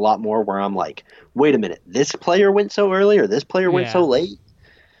 there'll be a lot more where I'm like, wait a minute, this player went so early or this player went so late?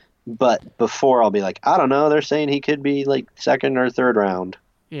 But before, I'll be like, I don't know. They're saying he could be like second or third round.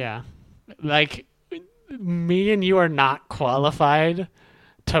 Yeah. Like, me and you are not qualified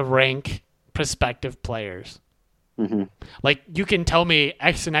to rank prospective players. Mm-hmm. Like, you can tell me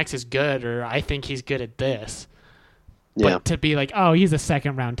X and X is good, or I think he's good at this. But to be like, oh, he's a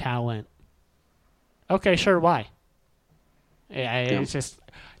second round talent. Okay, sure, why? It's just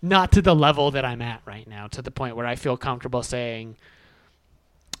not to the level that I'm at right now, to the point where I feel comfortable saying,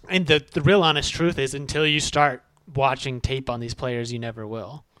 and the real honest truth is until you start watching tape on these players, you never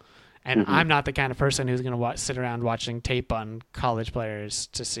will. And I'm not the kind of person who's going to sit around watching tape on college players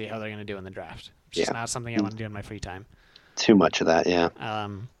to see how they're going to do in the draft. It's just not something I want to do in my free time. Too much of that, yeah.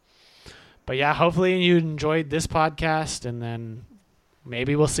 But yeah, hopefully you enjoyed this podcast, and then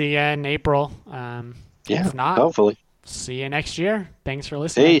maybe we'll see you in April. If not, hopefully. See you next year. Thanks for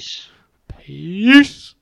listening. Peace.